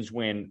Republicans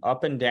win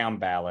up and down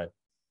ballot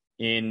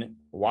in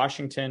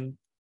Washington,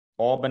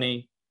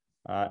 Albany,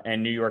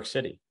 and New York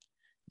City,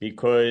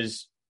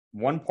 because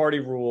one-party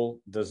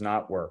rule does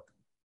not work.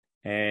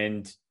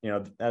 And,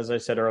 as I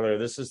said earlier,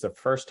 this is the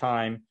first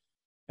time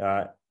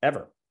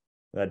ever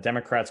that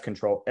Democrats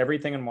control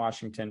everything in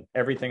Washington,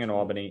 everything in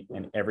Albany,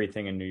 and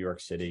everything in New York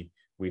City.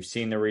 We've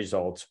seen the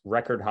results: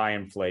 record high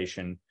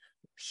inflation,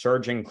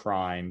 surging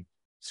crime,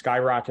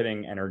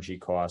 skyrocketing energy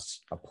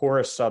costs, a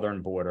porous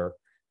southern border,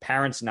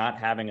 parents not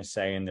having a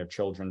say in their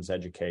children's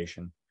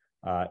education.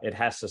 It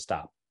has to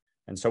stop.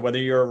 And so whether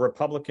you're a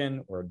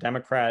Republican or a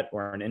Democrat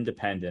or an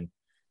independent,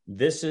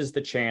 this is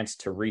the chance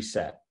to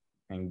reset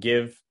and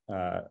give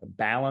a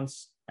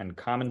balanced and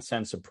common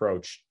sense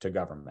approach to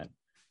government.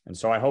 And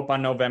so I hope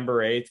on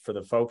November 8th, for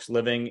the folks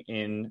living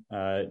in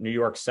New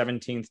York's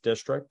 17th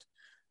district,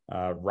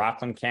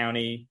 Rockland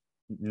County,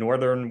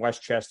 Northern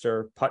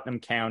Westchester, Putnam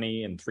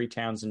County, and 3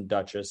 towns in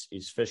Dutchess,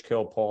 East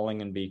Fishkill,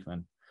 Paulding, and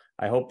Beekman,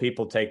 I hope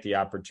people take the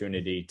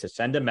opportunity to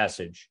send a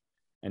message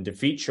and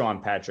defeat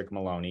Sean Patrick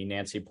Maloney,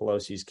 Nancy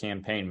Pelosi's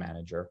campaign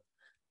manager,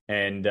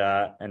 and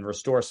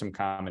restore some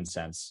common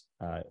sense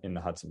in the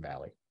Hudson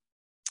Valley.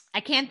 I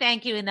can't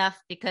thank you enough,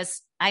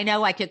 because I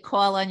know I could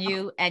call on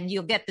you and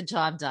you'll get the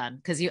job done,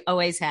 because you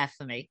always have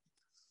for me.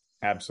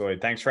 Absolutely.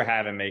 Thanks for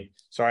having me.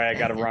 Sorry, I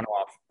got to run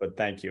off, but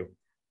thank you.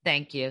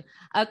 Thank you.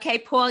 Okay,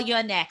 Paul,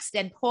 you're next.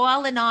 And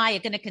Paul and I are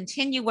going to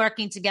continue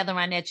working together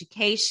on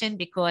education,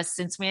 because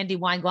since Randi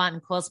Weingarten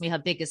calls me her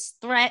biggest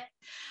threat,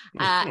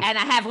 and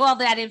I have all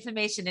that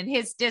information in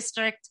his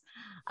district,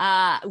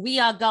 we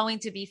are going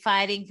to be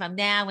fighting from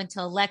now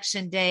until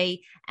Election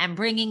Day and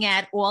bringing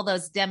out all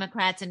those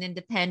Democrats and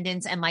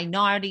independents and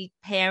minority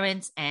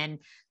parents and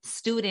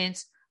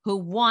students who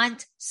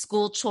want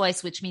school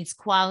choice, which means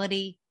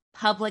quality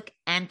public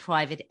and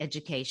private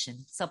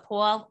education. So,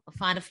 Paul,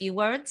 find a few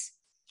words.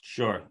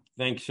 Sure.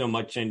 Thanks so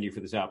much, Cindy, for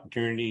this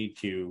opportunity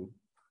to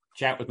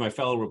chat with my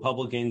fellow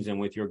Republicans and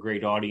with your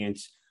great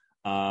audience.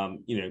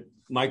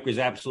 Mike was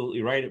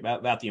absolutely right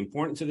about the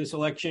importance of this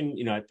election.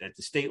 At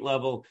the state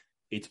level,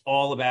 it's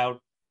all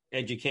about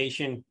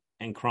education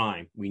and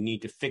crime. We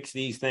need to fix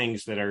these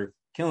things that are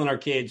killing our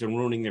kids and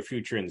ruining their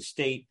future in the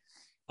state.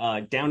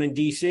 Down in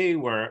D.C.,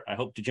 where I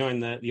hope to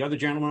join the other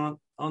gentleman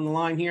on the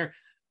line here,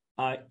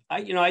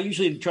 I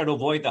usually try to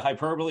avoid the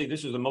hyperbole.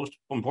 This is the most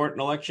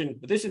important election,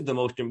 but this is the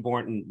most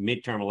important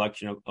midterm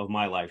election of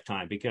my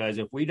lifetime, because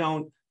if we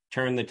don't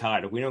turn the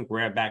tide, if we don't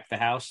grab back the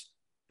House,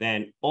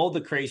 then all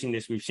the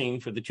craziness we've seen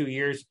for the 2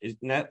 years,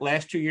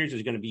 last 2 years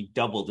is going to be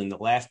doubled in the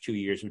last 2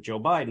 years with Joe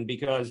Biden,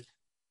 because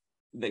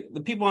the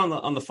people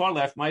on the far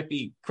left might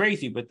be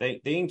crazy, but they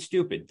ain't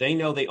stupid. They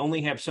know they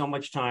only have so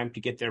much time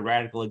to get their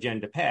radical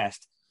agenda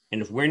passed.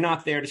 And if we're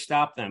not there to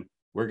stop them,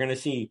 we're going to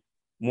see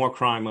more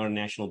crime on a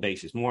national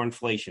basis, more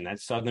inflation, that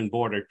southern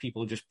border,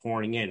 people just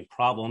pouring in,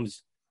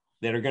 problems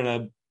that are going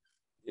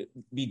to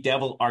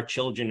bedevil our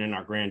children and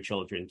our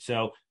grandchildren.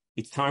 So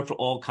it's time for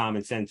all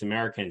common sense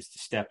Americans to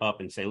step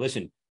up and say,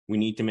 listen, we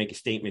need to make a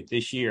statement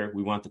this year.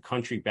 We want the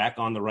country back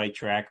on the right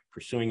track,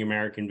 pursuing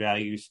American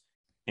values.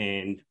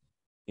 And,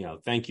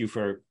 thank you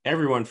for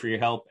everyone for your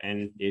help.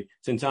 And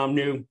since I'm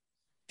new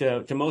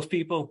to most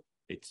people,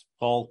 it's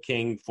Paul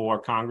King for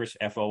Congress,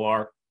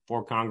 FOR,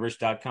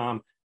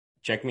 forcongress.com.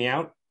 Check me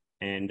out.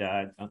 And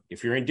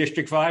if you're in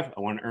District 5,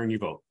 I want to earn your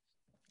vote.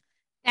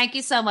 Thank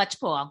you so much,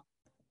 Paul.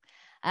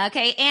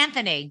 Okay,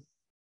 Anthony.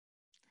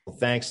 Well,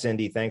 thanks,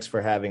 Cindy. Thanks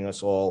for having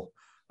us all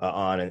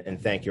on,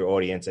 and thank your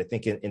audience. I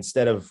think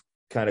instead of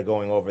kind of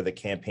going over the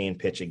campaign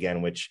pitch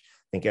again, which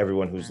I think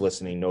everyone who's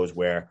listening knows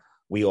where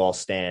we all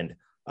stand,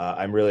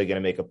 I'm really going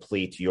to make a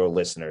plea to your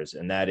listeners,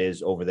 and that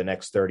is over the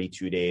next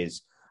 32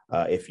 days,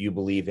 if you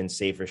believe in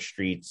safer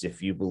streets,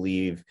 if you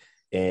believe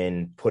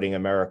in putting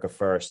America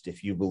first,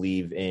 if you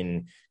believe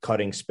in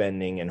cutting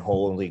spending and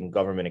holding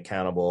government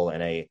accountable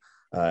and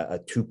a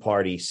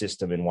two-party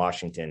system in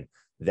Washington,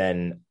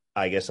 then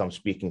I guess I'm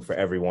speaking for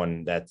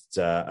everyone that's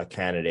a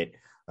candidate,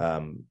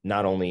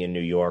 not only in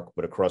New York,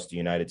 but across the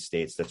United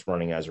States that's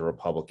running as a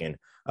Republican.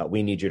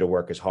 We need you to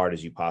work as hard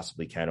as you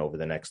possibly can over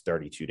the next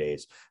 32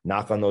 days.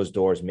 Knock on those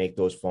doors, make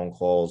those phone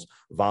calls,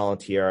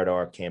 volunteer at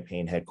our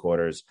campaign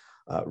headquarters.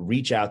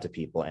 reach out to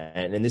people.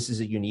 And this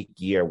is a unique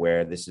year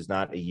where this is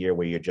not a year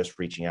where you're just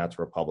reaching out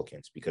to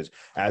Republicans, because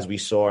as we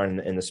saw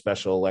in the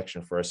special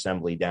election for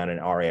Assembly down in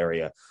our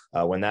area,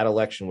 when that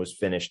election was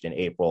finished in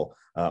April,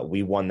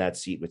 we won that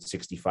seat with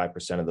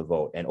 65% of the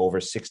vote, and over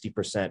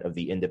 60% of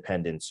the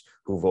independents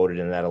who voted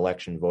in that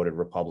election voted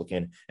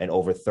Republican, and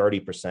over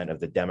 30% of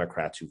the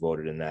Democrats who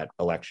voted in that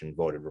election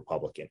voted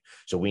Republican.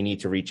 So we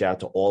need to reach out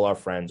to all our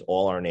friends,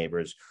 all our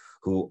neighbors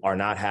who are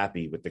not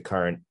happy with the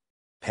current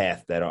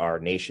path that our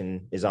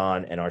nation is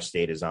on and our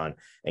state is on,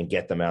 and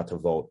get them out to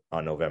vote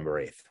on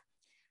November 8th.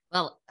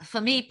 Well,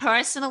 for me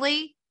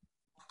personally,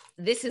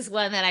 this is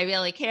one that I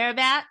really care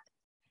about.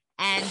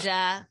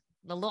 And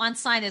the lawn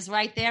sign is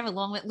right there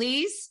along with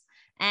Lee's.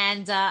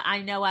 And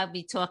I know I'll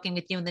be talking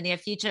with you in the near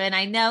future. And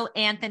I know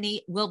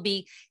Anthony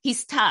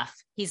he's tough.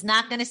 He's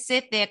not going to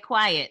sit there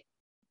quiet.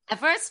 At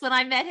first, when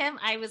I met him,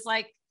 I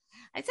said,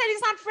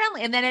 he's not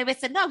friendly. And then I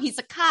said, no, he's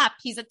a cop.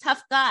 He's a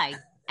tough guy.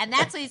 And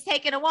that's what he's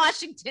taken to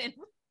Washington.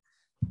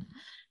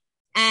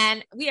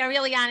 And we are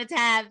really honored to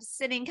have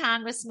sitting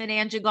Congressman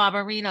Andrew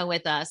Garbarino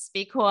with us,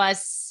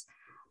 because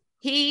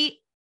he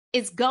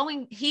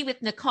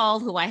with Nicole,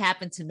 who I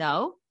happen to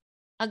know,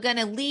 are going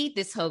to lead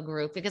this whole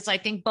group, because I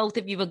think both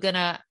of you are going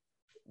to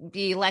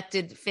be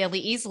elected fairly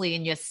easily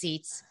in your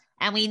seats.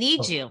 And we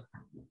need you.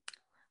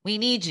 We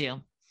need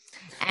you.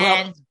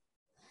 And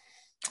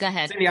go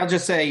ahead. Cindy, I'll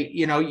just say,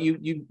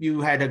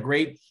 you had a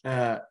great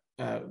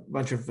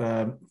bunch of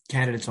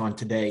candidates on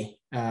today,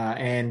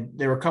 and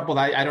there were a couple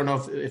that I don't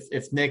know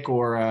if Nick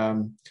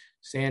or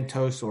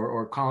Santos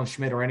or Colin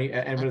Schmidt or any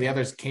of the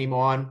others came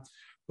on,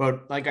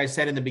 but like I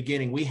said in the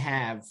beginning, we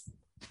have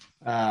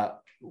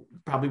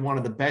probably one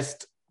of the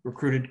best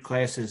recruited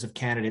classes of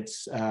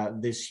candidates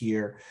this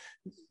year.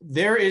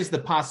 There is the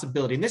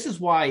possibility, and this is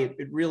why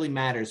it really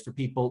matters for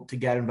people to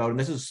get and vote. And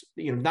this is,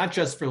 not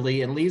just for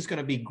Lee, and Lee's going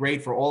to be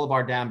great for all of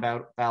our down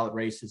ballot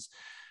races.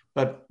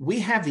 But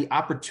we have the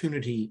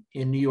opportunity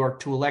in New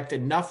York to elect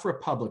enough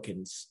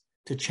Republicans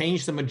to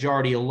change the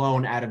majority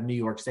alone out of New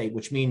York State,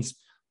 which means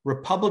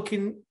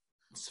Republicans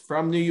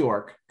from New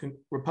York,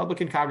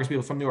 Republican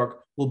congresspeople from New York,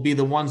 will be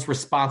the ones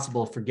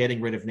responsible for getting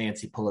rid of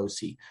Nancy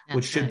Pelosi,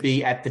 which should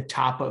be at the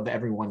top of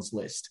everyone's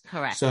list.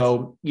 Correct.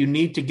 So you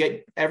need to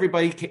get,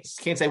 everybody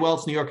can't say, well,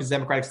 it's New York, it's a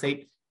Democratic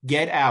state.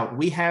 Get out.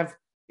 We have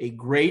a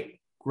great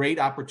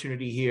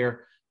opportunity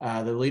here.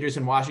 The leaders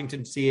in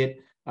Washington see it.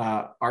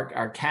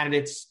 Our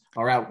candidates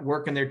are out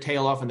working their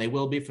tail off, and they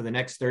will be for the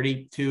next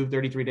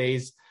 33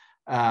 days.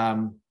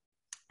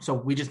 So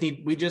we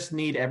just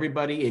need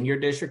everybody in your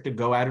district to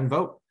go out and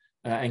vote,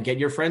 and get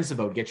your friends to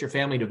vote, get your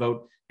family to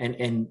vote,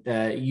 and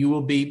you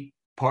will be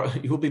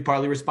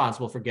partly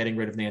responsible for getting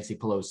rid of Nancy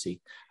Pelosi,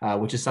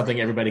 which is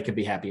something everybody could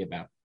be happy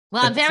about.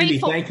 Well, I'm very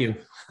thank you.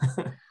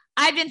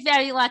 I've been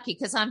very lucky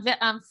because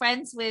I'm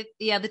friends with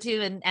the other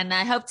two, and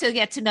I hope to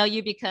get to know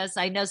you, because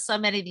I know so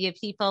many of you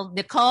people.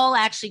 Nicole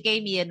actually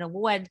gave me an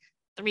award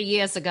 3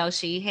 years ago.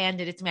 She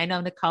handed it to me. I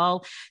know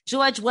Nicole.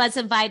 George was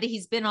invited.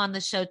 He's been on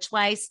the show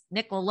twice.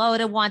 Nick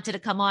LaLota wanted to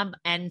come on,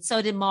 and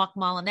so did Mark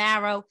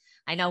Molinaro.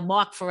 I know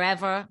Mark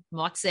forever.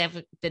 Mark's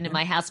been in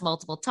my house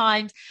multiple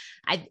times.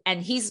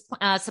 And he's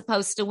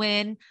supposed to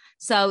win.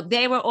 So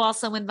they were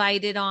also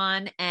invited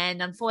on.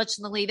 And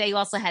unfortunately, they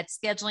also had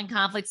scheduling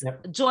conflicts.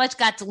 Yep. George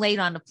got delayed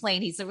on the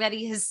plane.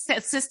 His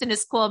assistant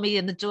has called me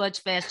in the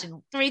George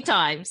fashion 3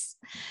 times.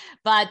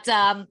 But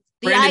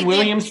Brandon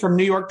Williams from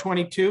New York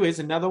 22 is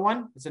another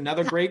one. It's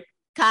another great.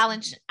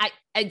 Colin,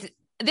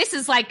 this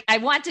is like, I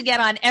want to get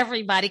on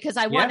everybody, because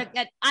I want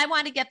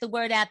to get the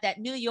word out that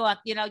New York,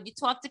 you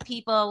talk to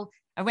people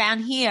around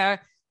here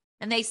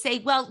and they say,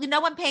 well, no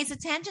one pays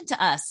attention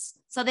to us,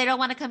 so they don't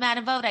want to come out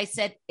and vote. I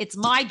said, it's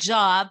my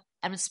job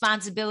and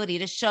responsibility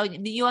to show you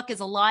New York is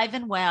alive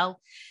and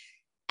well,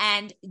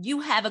 and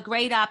you have a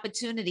great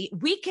opportunity.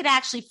 We could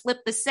actually flip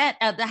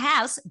the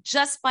House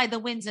just by the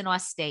wins in our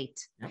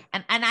state. Yep.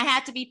 And I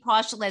had to be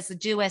partial as a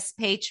Jewish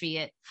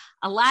patriot.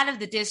 A lot of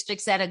the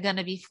districts that are going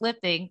to be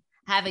flipping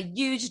have a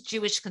huge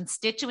Jewish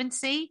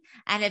constituency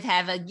and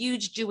have a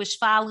huge Jewish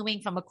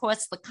following from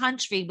across the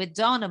country with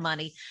donor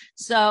money.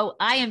 So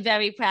I am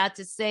very proud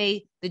to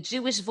say the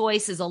Jewish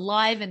voice is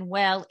alive and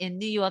well in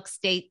New York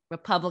State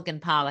Republican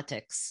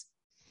politics.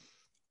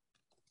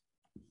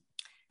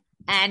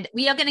 And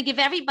we are going to give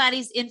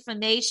everybody's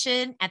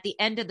information at the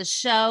end of the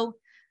show.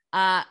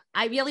 I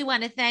really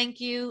want to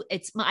thank you.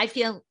 I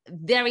feel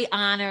very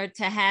honored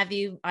to have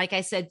you. Like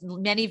I said,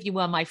 many of you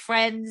are my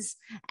friends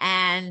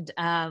and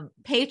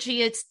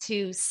patriots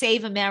to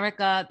save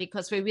America,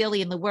 because we're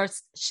really in the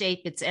worst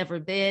shape it's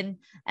ever been.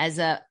 As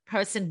a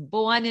person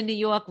born in New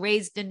York,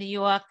 raised in New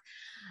York,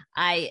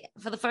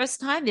 for the first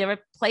time, there are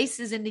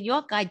places in New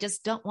York I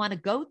just don't want to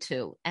go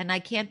to. And I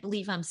can't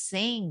believe I'm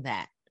saying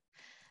that.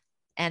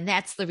 And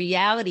that's the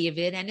reality of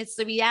it. And it's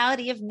the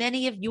reality of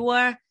many of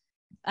your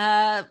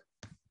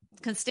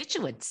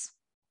constituents.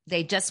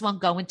 They just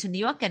won't go into New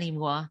York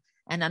anymore.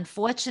 And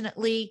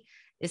unfortunately,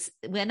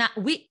 we're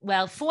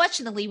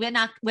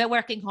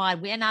working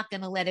hard. We're not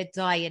going to let it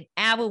die. And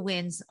our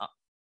wins,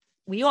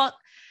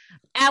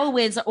 our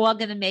wins are all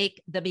going to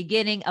make the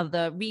beginning of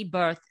the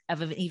rebirth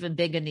of an even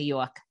bigger New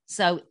York.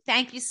 So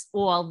thank you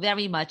all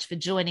very much for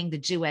joining the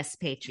Jewess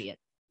Patriot.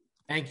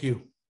 Thank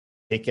you.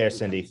 Take care,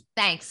 Cindy.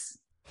 Thanks.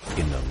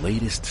 In the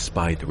latest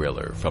spy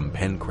thriller from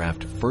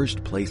Pencraft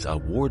first place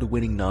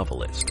award-winning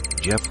novelist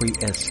Jeffrey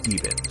S.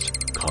 Stevens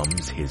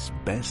comes his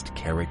best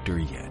character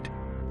yet.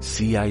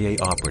 CIA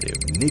operative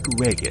Nick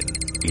Reagan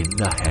in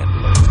The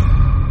Handler.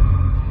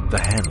 The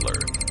Handler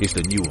is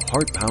the new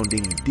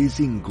heart-pounding,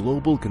 dizzying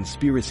global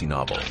conspiracy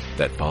novel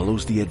that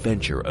follows the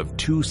adventure of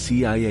two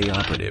CIA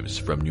operatives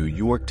from New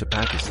York to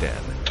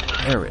Pakistan,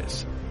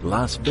 Paris,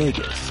 Las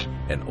Vegas,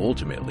 and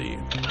ultimately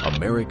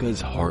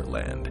America's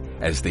heartland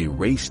as they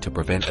race to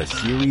prevent a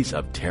series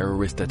of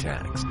terrorist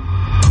attacks.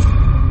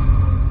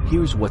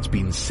 Here's what's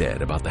being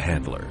said about The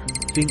Handler.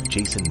 Think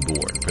Jason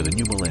Bourne for the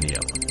new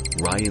millennium.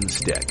 Ryan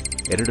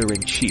Steck,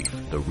 editor-in-chief,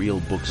 The Real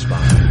Book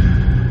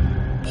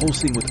Spy.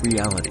 Pulsing with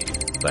reality,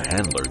 The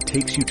Handler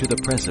takes you to the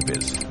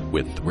precipice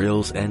with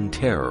thrills and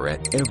terror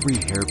at every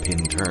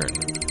hairpin turn.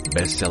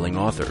 Best-selling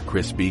author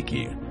Chris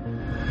Beakey.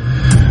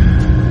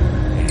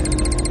 And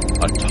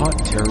a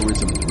taut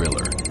terrorism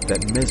thriller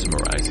that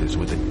mesmerizes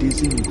with a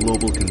dizzying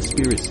global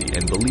conspiracy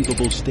and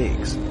believable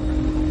stakes.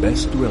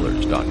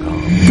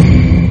 BestThrillers.com.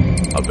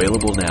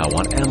 Available now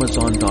on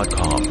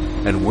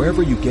Amazon.com and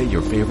wherever you get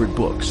your favorite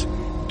books.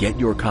 Get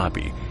your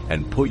copy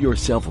and put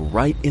yourself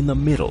right in the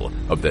middle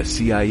of the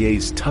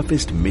CIA's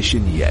toughest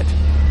mission yet.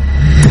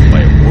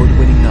 By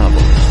award-winning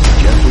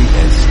novelist Jeffrey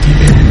S.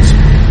 Stevens.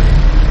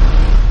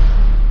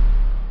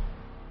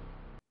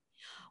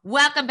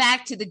 Welcome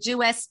back to the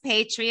Jewess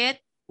Patriot.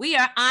 We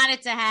are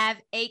honored to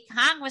have a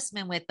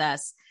congressman with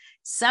us,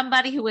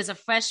 somebody who is a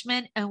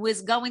freshman and who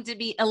is going to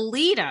be a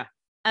leader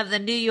of the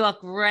New York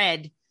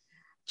Red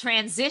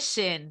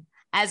transition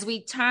as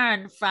we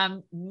turn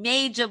from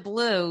major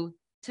blue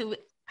to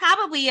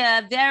probably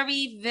a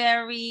very,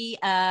 very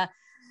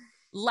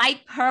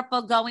light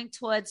purple going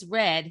towards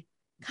red.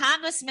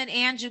 Congressman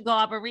Andrew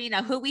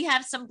Garbarino, who we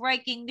have some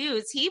breaking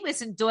news. He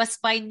was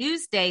endorsed by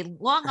Newsday,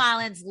 Long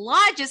Island's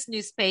largest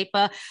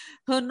newspaper,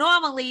 who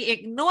normally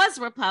ignores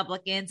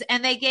Republicans,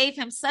 and they gave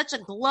him such a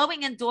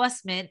glowing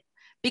endorsement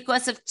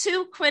because of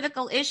two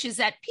critical issues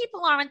that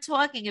people aren't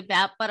talking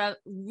about, but are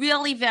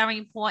really very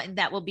important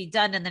that will be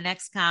done in the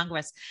next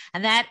Congress,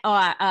 and that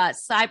are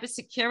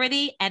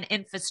cybersecurity and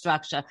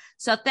infrastructure.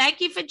 So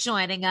thank you for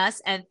joining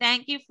us, and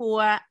thank you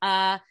for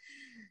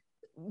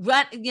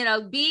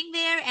being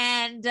there,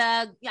 and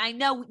I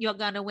know you're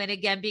going to win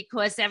again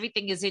because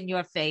everything is in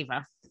your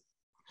favor.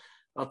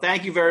 Well,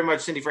 thank you very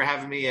much, Cindy, for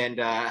having me. And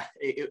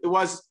it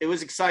was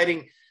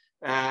exciting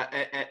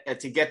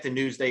to get the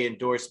Newsday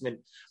endorsement.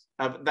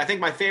 I think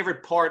my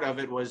favorite part of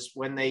it was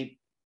when they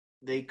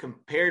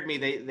compared me.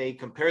 They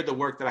compared the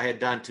work that I had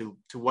done to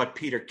what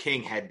Peter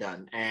King had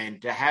done,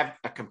 and to have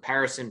a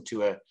comparison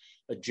to a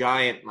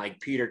giant like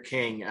Peter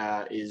King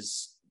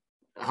is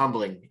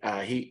humbling.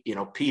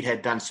 Pete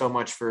had done so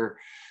much for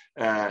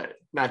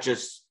not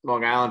just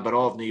Long Island, but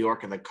all of New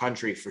York and the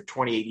country for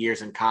 28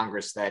 years in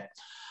Congress, that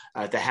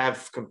to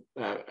have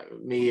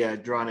me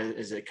drawn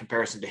as a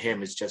comparison to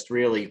him is just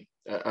really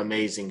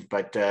amazing.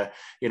 But,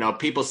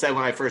 people said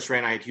when I first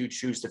ran, I had huge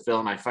shoes to fill,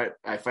 and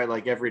I fight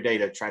like every day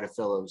to try to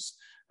fill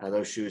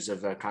those shoes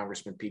of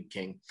Congressman Pete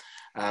King.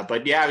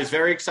 But yeah, I was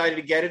very excited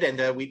to get it. And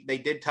they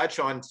did touch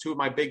on two of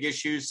my big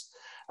issues,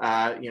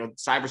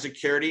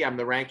 cybersecurity.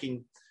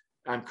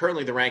 I'm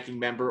currently the ranking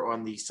member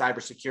on the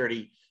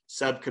cybersecurity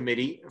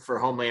subcommittee for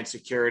Homeland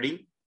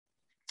Security.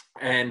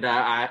 And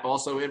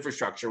also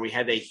infrastructure. We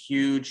had a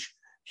huge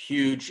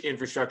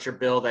infrastructure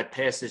bill that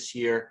passed this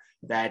year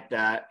that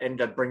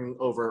ended up bringing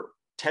over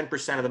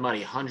 10% of the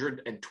money,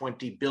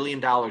 $120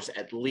 billion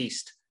at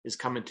least, is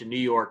coming to New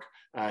York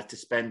to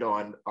spend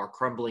on our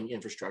crumbling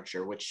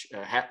infrastructure, which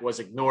was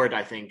ignored,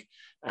 I think,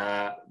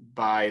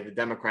 by the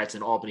Democrats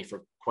in Albany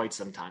for quite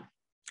some time.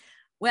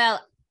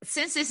 Well,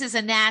 since this is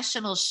a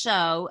national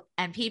show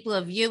and people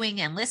are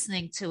viewing and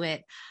listening to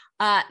it,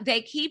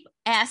 they keep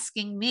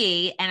asking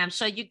me, and I'm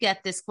sure you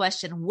get this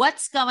question,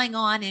 what's going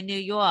on in New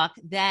York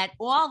that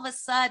all of a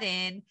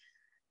sudden,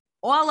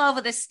 all over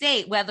the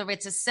state, whether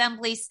it's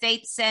Assembly,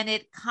 State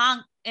Senate,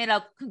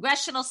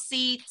 congressional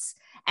seats,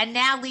 and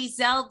now Lee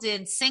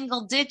Zeldin,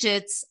 single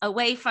digits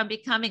away from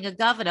becoming a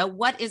governor.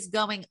 What is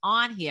going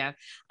on here?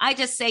 I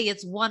just say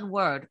it's one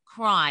word: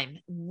 crime.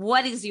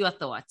 What is your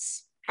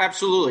thoughts?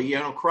 Absolutely.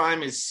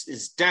 Crime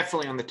is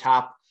definitely on the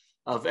top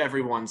of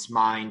everyone's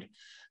mind.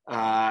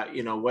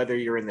 Whether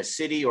you're in the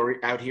city or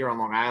out here on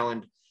Long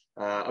Island,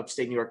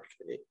 upstate New York,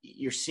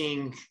 you're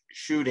seeing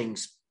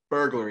shootings,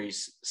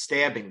 burglaries,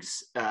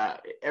 stabbings.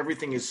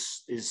 Everything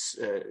is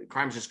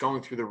crime's just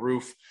going through the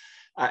roof.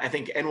 I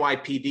think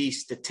NYPD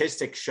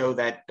statistics show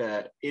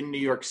that in New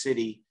York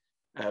City,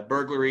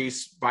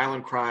 burglaries,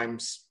 violent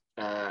crimes,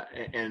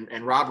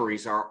 and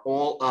robberies are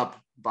all up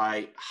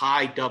by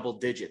high double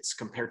digits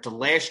compared to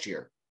last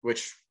year,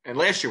 and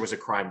last year was a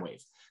crime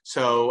wave.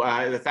 So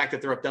the fact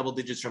that they're up double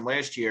digits from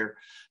last year,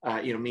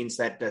 means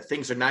that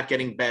things are not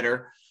getting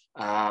better.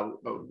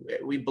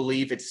 We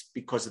believe it's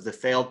because of the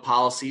failed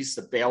policies,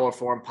 the bail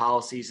reform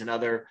policies, and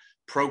other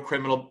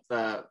pro-criminal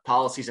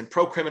policies, and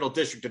pro-criminal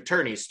district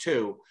attorneys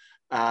too,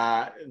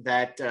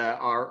 that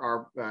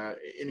are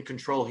in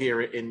control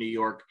here in New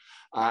York.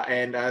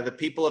 And the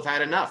people have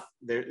had enough.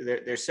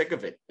 They're sick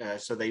of it.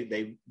 So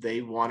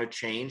they want to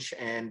change.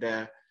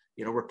 And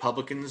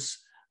Republicans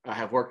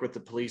have worked with the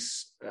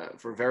police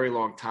for a very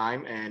long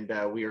time,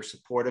 and we are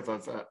supportive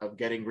of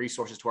getting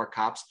resources to our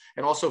cops,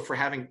 and also for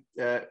having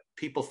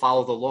people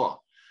follow the law.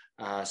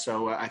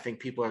 So I think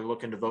people are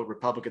looking to vote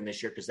Republican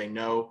this year because they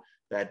know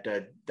that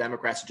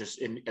Democrats,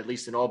 at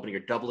least in Albany, are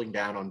doubling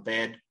down on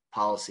bad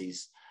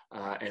policies,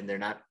 and they're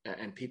not.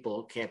 And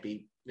people can't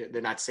be.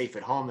 They're not safe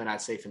at home. They're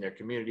not safe in their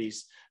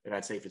communities. They're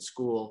not safe at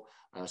school.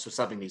 So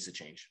something needs to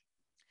change.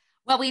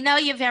 Well, we know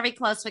you're very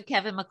close with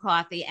Kevin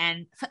McCarthy,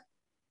 and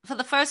for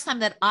the first time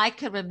that I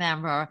could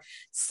remember,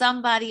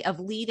 somebody of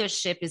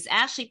leadership is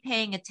actually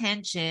paying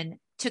attention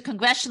to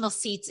congressional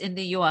seats in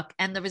New York.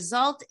 And the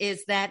result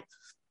is that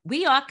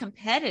we are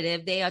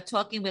competitive. They are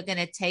talking, we're going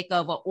to take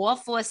over all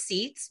 4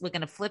 seats. We're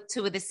going to flip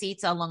 2 of the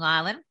seats on Long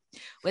Island.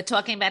 We're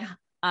talking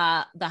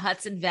about the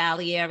Hudson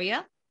Valley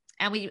area.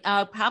 And we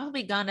are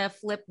probably going to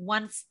flip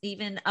once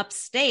even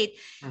upstate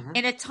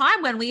in a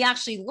time when we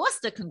actually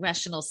lost a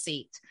congressional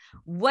seat.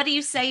 What do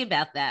you say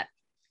about that?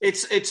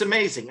 It's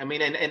amazing. I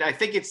mean, and I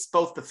think it's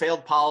both the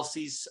failed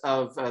policies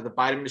of the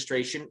Biden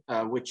administration,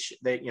 which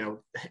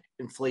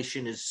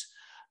inflation is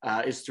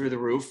through the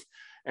roof,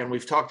 and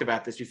we've talked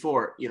about this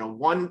before.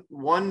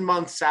 One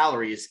month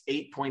salary is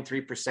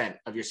 8.3%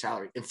 of your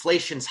salary.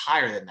 Inflation's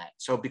higher than that.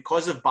 So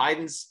because of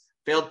Biden's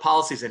failed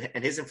policies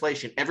and his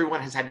inflation, everyone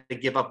has had to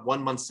give up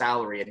 1 month's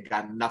salary and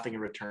gotten nothing in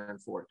return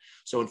for it.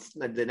 So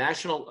the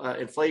national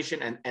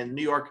inflation and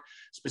New York,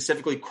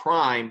 specifically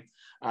crime,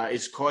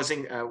 is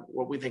causing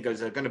what we think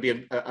is going to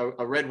be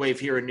a red wave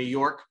here in New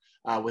York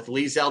with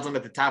Lee Zeldin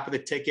at the top of the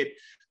ticket.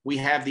 We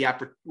have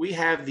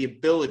the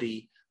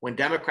ability, when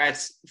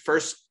Democrats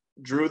first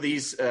drew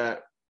these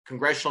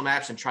congressional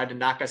maps and tried to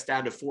knock us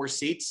down to 4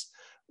 seats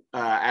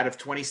out of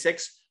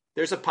 26,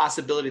 there's a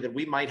possibility that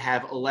we might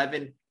have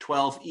 11,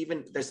 12,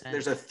 even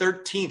there's a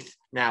 13th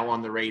now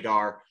on the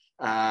radar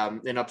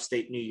in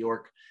upstate New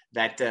York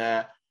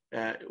that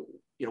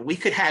we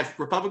could have.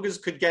 Republicans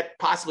could get,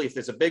 possibly, if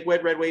there's a big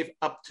red wave,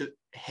 up to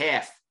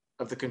half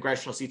of the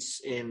congressional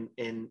seats in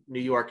New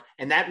York.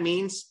 And that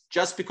means,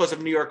 just because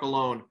of New York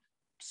alone,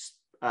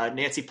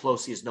 Nancy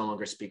Pelosi is no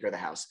longer Speaker of the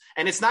House.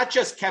 And it's not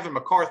just Kevin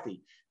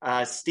McCarthy.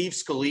 Steve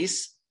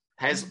Scalise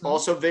has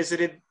also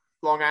visited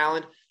Long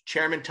Island.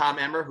 Chairman Tom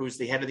Emmer, who's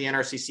the head of the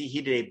NRCC,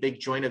 he did a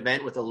big joint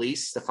event with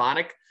Elise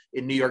Stefanik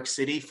in New York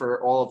City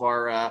for all of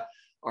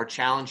our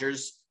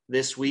challengers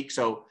this week.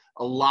 So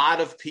a lot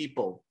of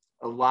people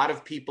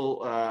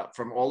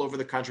from all over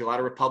the country, a lot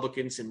of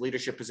Republicans in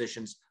leadership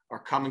positions are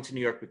coming to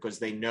New York because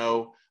they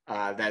know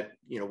that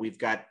we've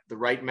got the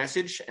right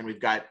message and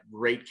we've got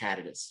great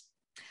candidates.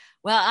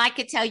 Well, I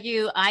could tell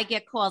you, I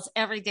get calls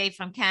every day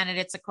from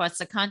candidates across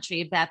the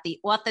country about the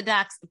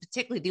Orthodox,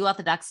 particularly the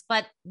Orthodox,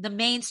 but the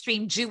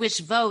mainstream Jewish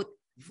vote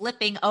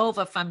flipping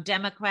over from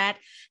Democrat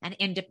and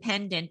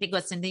independent,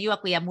 because in New York,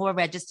 we have more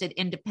registered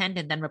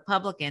independent than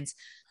Republicans,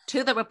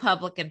 to the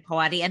Republican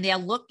Party, and they're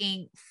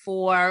looking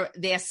for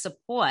their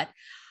support.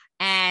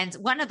 And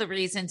one of the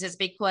reasons is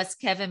because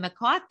Kevin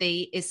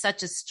McCarthy is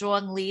such a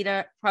strong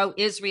leader,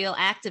 pro-Israel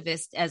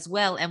activist as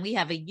well. And we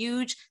have a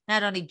huge,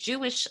 not only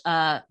Jewish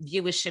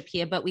viewership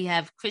here, but we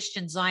have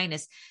Christian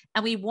Zionists.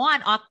 And we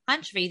want our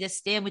country to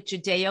stand with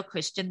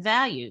Judeo-Christian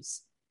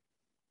values.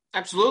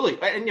 Absolutely.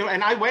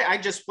 And I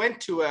just went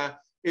to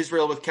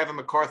Israel with Kevin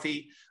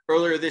McCarthy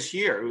earlier this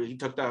year. He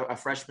took a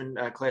freshman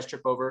class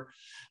trip over.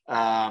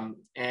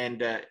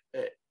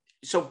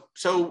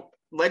 So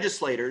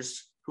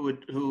legislators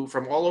who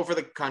from all over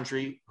the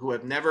country, who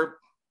have never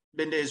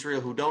been to Israel,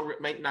 who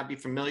might not be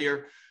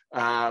familiar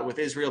with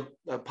Israel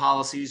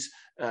policies,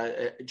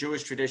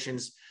 Jewish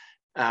traditions.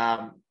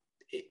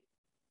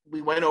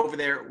 We went over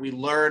there, we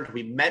learned,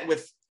 we met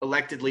with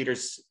elected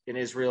leaders in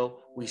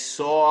Israel. We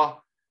saw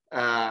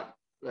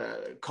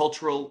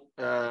cultural,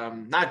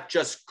 not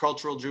just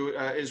cultural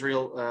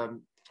Israel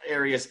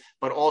areas,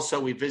 but also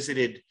we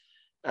visited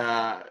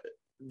the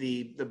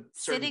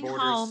sitting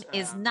borders. Home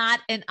is not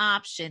an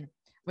option.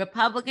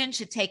 Republicans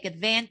should take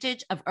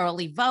advantage of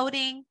early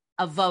voting,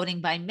 of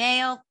voting by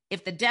mail.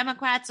 If the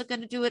Democrats are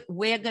going to do it,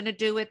 we're going to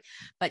do it.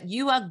 But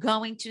you are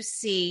going to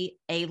see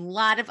a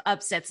lot of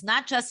upsets,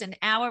 not just in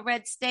our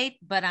red state,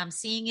 but I'm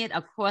seeing it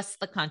across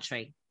the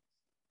country.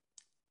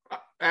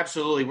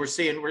 Absolutely.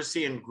 We're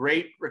seeing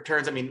great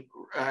returns. I mean,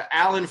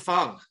 Alan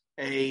Fung,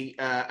 a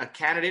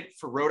candidate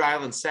for Rhode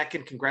Island's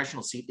 2nd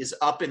congressional seat, is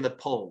up in the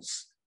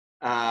polls.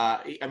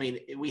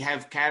 We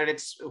have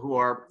candidates who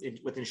are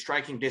within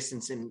striking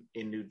distance in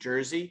New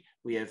Jersey.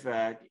 We have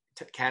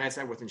candidates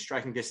that are within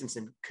striking distance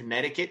in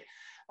Connecticut.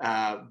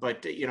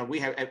 But we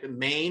have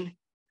Maine,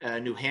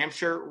 New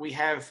Hampshire. We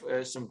have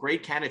some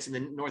great candidates in the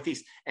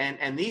Northeast.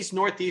 And these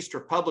Northeast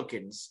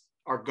Republicans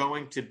are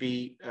going to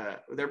be,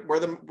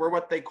 we're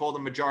what they call the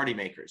majority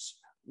makers.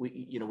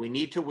 we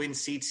need to win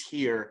seats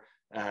here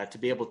to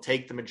be able to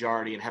take the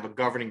majority and have a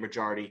governing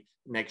majority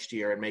next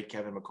year and make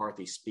Kevin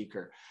McCarthy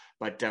speaker.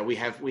 But we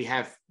have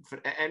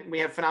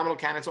phenomenal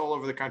candidates all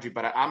over the country.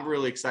 But I'm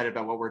really excited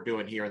about what we're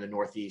doing here in the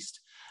Northeast.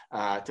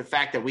 The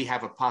fact that we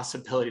have a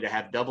possibility to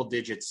have double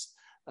digits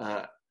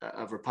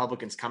of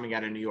Republicans coming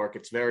out of New York,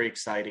 it's very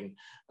exciting.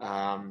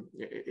 And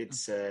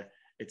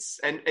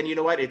you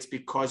know what? It's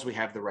because we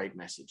have the right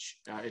message.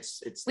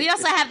 We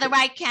also have the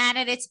right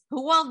candidates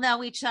who all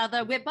know each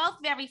other. We're both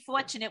very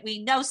fortunate.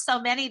 We know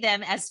so many of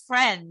them as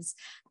friends,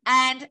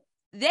 and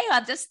they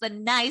are just the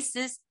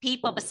nicest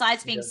people.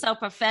 Besides being so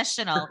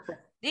professional,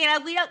 we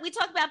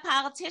talk about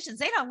politicians.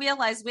 They don't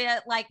realize we're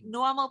like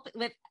normal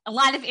with a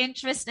lot of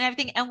interest and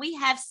everything, and we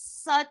have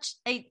such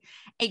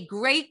a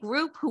great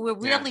group who will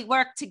really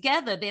work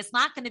together. There's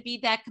not going to be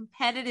that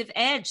competitive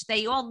edge.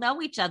 They all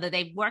know each other.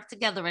 They've worked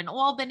together in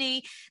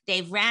Albany.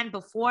 They've ran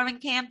before in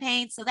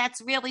campaigns. So that's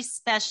really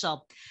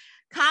special.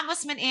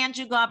 Congressman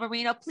Andrew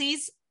Garbarino,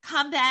 please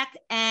come back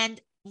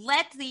and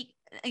let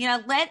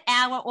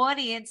our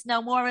audience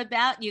know more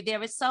about you.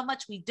 There is so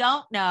much we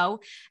don't know,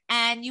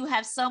 and you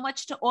have so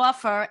much to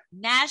offer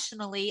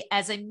nationally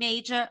as a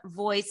major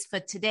voice for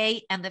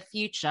today and the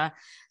future.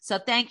 So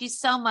thank you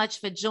so much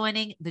for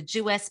joining the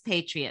Jewess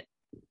Patriot.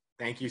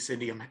 Thank you,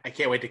 Cindy. I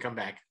can't wait to come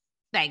back.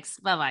 Thanks.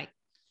 Bye-bye.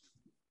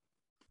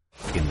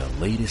 In the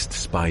latest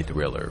spy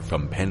thriller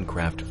from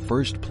Pencraft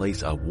first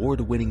place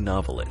award-winning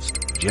novelist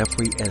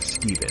Jeffrey S.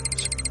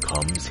 Stevens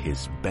comes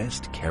his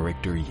best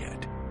character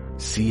yet.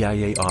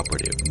 CIA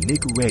operative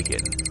Nick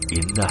Reagan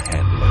in The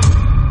Handler.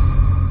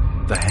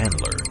 The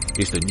Handler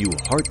is the new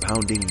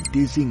heart-pounding,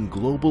 dizzying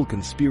global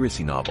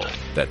conspiracy novel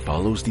that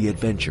follows the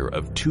adventure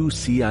of two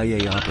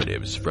CIA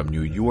operatives from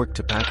New York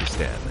to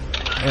Pakistan,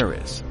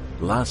 Paris,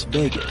 Las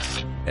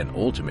Vegas, and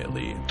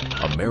ultimately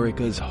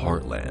America's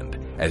heartland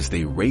as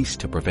they race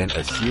to prevent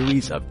a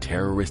series of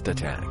terrorist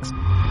attacks.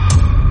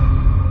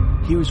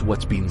 Here's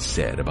what's being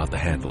said about The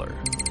Handler.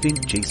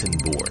 Think Jason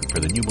Bourne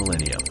for the New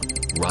Millennium.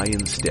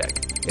 Ryan Steck,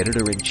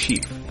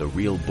 Editor-in-Chief, The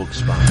Real Book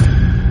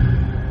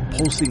Spy.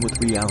 Pulsing with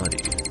reality,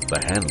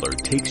 The Handler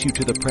takes you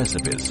to the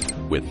precipice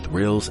with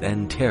thrills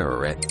and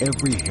terror at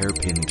every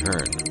hairpin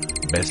turn.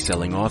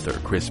 Best-selling author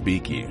Chris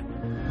Beakey.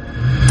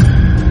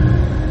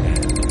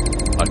 And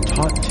a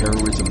taut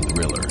terrorism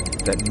thriller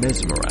that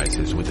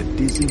mesmerizes with a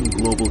dizzying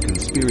global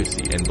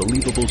conspiracy and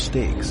believable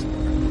stakes.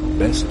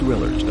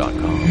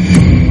 BestThrillers.com.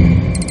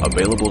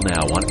 Available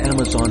now on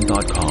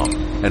Amazon.com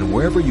and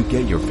wherever you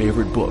get your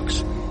favorite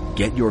books.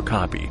 Get your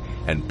copy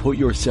and put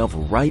yourself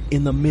right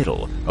in the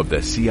middle of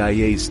the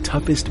CIA's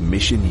toughest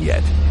mission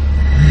yet.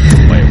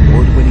 By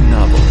award-winning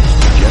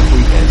novelist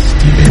Jeffrey S.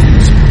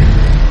 Stevens.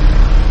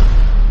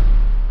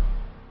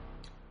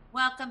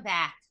 Welcome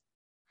back.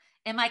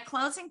 In my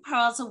closing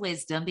pearls of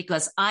wisdom,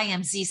 because I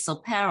am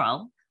Zisel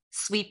Pearl,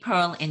 sweet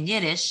pearl in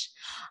Yiddish,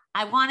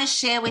 I want to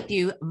share with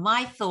you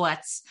my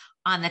thoughts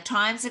on the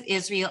Times of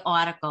Israel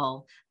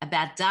article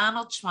about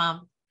Donald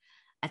Trump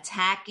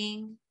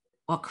attacking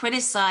or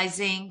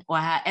criticizing, or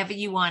however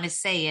you want to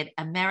say it,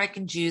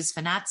 American Jews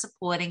for not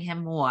supporting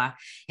him more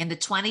in the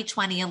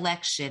 2020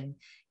 election,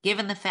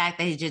 given the fact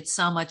that he did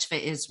so much for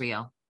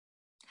Israel.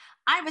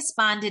 I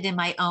responded in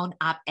my own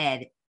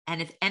op-ed,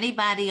 and if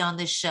anybody on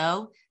this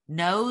show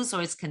knows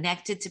or is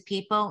connected to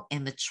people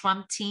in the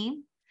Trump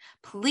team,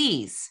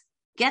 please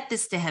get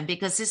this to him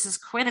because this is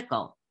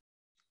critical.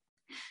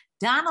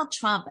 Donald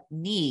Trump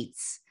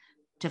needs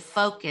to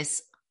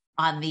focus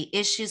on the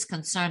issues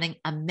concerning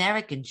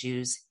American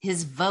Jews,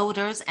 his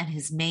voters, and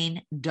his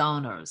main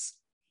donors.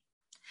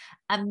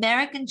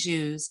 American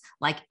Jews,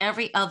 like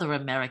every other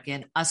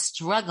American, are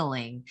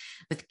struggling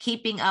with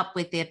keeping up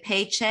with their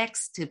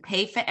paychecks to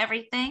pay for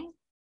everything,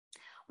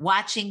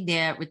 watching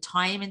their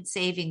retirement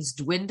savings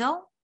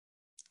dwindle,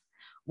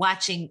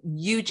 watching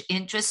huge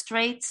interest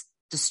rates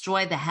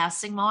destroy the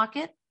housing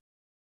market,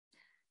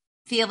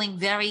 feeling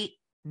very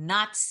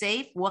not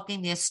safe,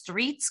 walking their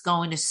streets,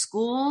 going to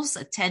schools,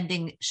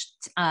 attending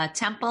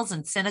temples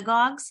and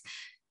synagogues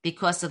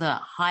because of the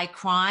high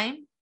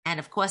crime and,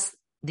 of course,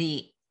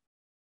 the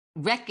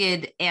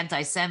record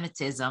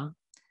anti-Semitism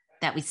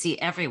that we see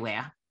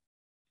everywhere.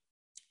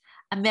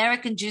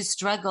 American Jews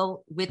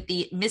struggle with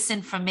the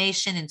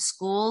misinformation in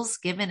schools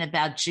given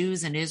about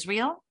Jews in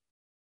Israel.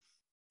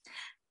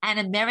 And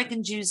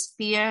American Jews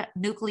fear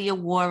nuclear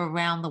war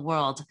around the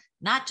world,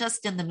 not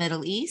just in the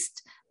Middle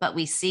East, but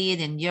we see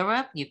it in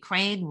Europe,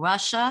 Ukraine,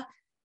 Russia,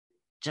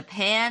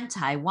 Japan,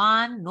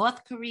 Taiwan,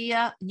 North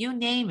Korea, you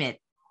name it.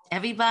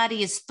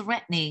 Everybody is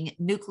threatening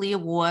nuclear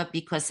war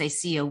because they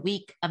see a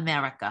weak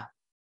America.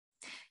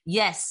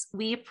 Yes,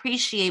 we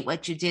appreciate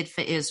what you did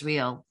for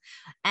Israel,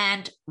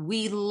 and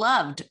we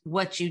loved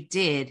what you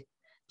did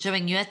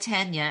during your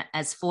tenure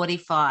as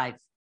 45.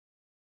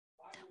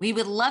 We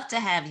would love to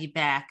have you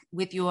back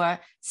with your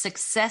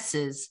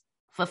successes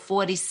for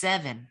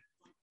 47.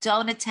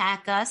 Don't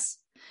attack us.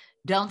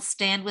 Don't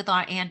stand with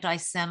our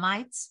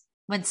anti-Semites.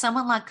 When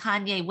someone like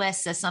Kanye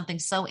West says something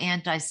so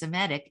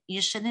anti-Semitic,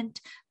 you shouldn't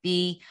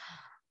be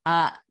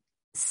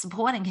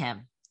supporting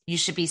him. You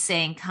should be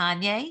saying,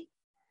 Kanye,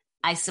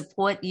 I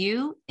support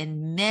you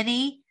in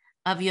many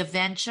of your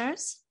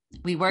ventures.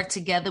 We work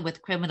together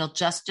with criminal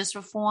justice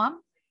reform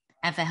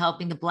and for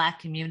helping the Black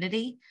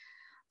community.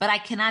 But I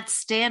cannot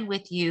stand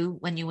with you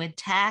when you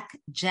attack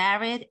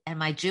Jared and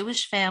my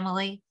Jewish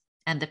family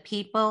and the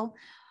people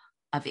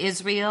of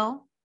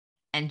Israel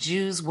and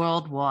Jews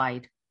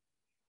worldwide.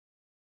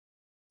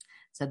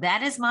 So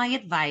that is my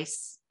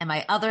advice. And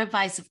my other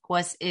advice, of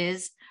course,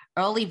 is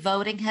early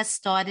voting has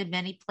started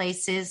many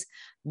places.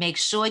 Make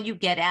sure you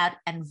get out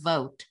and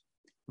vote.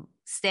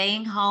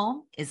 Staying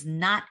home is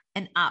not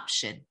an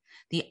option.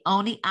 The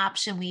only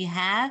option we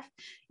have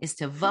is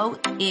to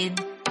vote in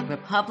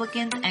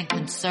Republicans and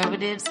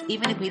conservatives.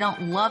 Even if we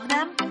don't love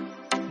them,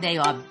 they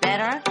are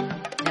better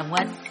than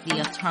what the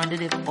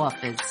alternative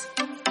offers.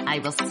 I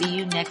will see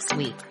you next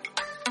week.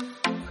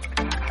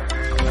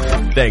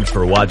 Thanks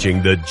for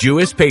watching the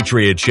Jewish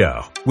Patriot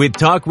Show with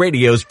Talk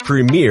Radio's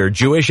premier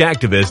Jewish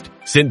activist,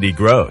 Cindy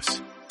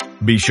Gross.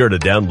 Be sure to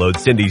download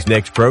Cindy's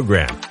next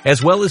program,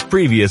 as well as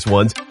previous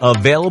ones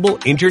available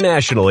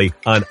internationally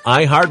on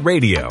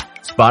iHeartRadio,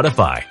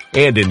 Spotify,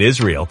 and in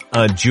Israel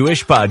on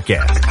Jewish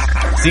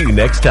Podcasts. See you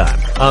next time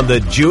on the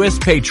Jewish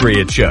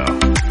Patriot Show.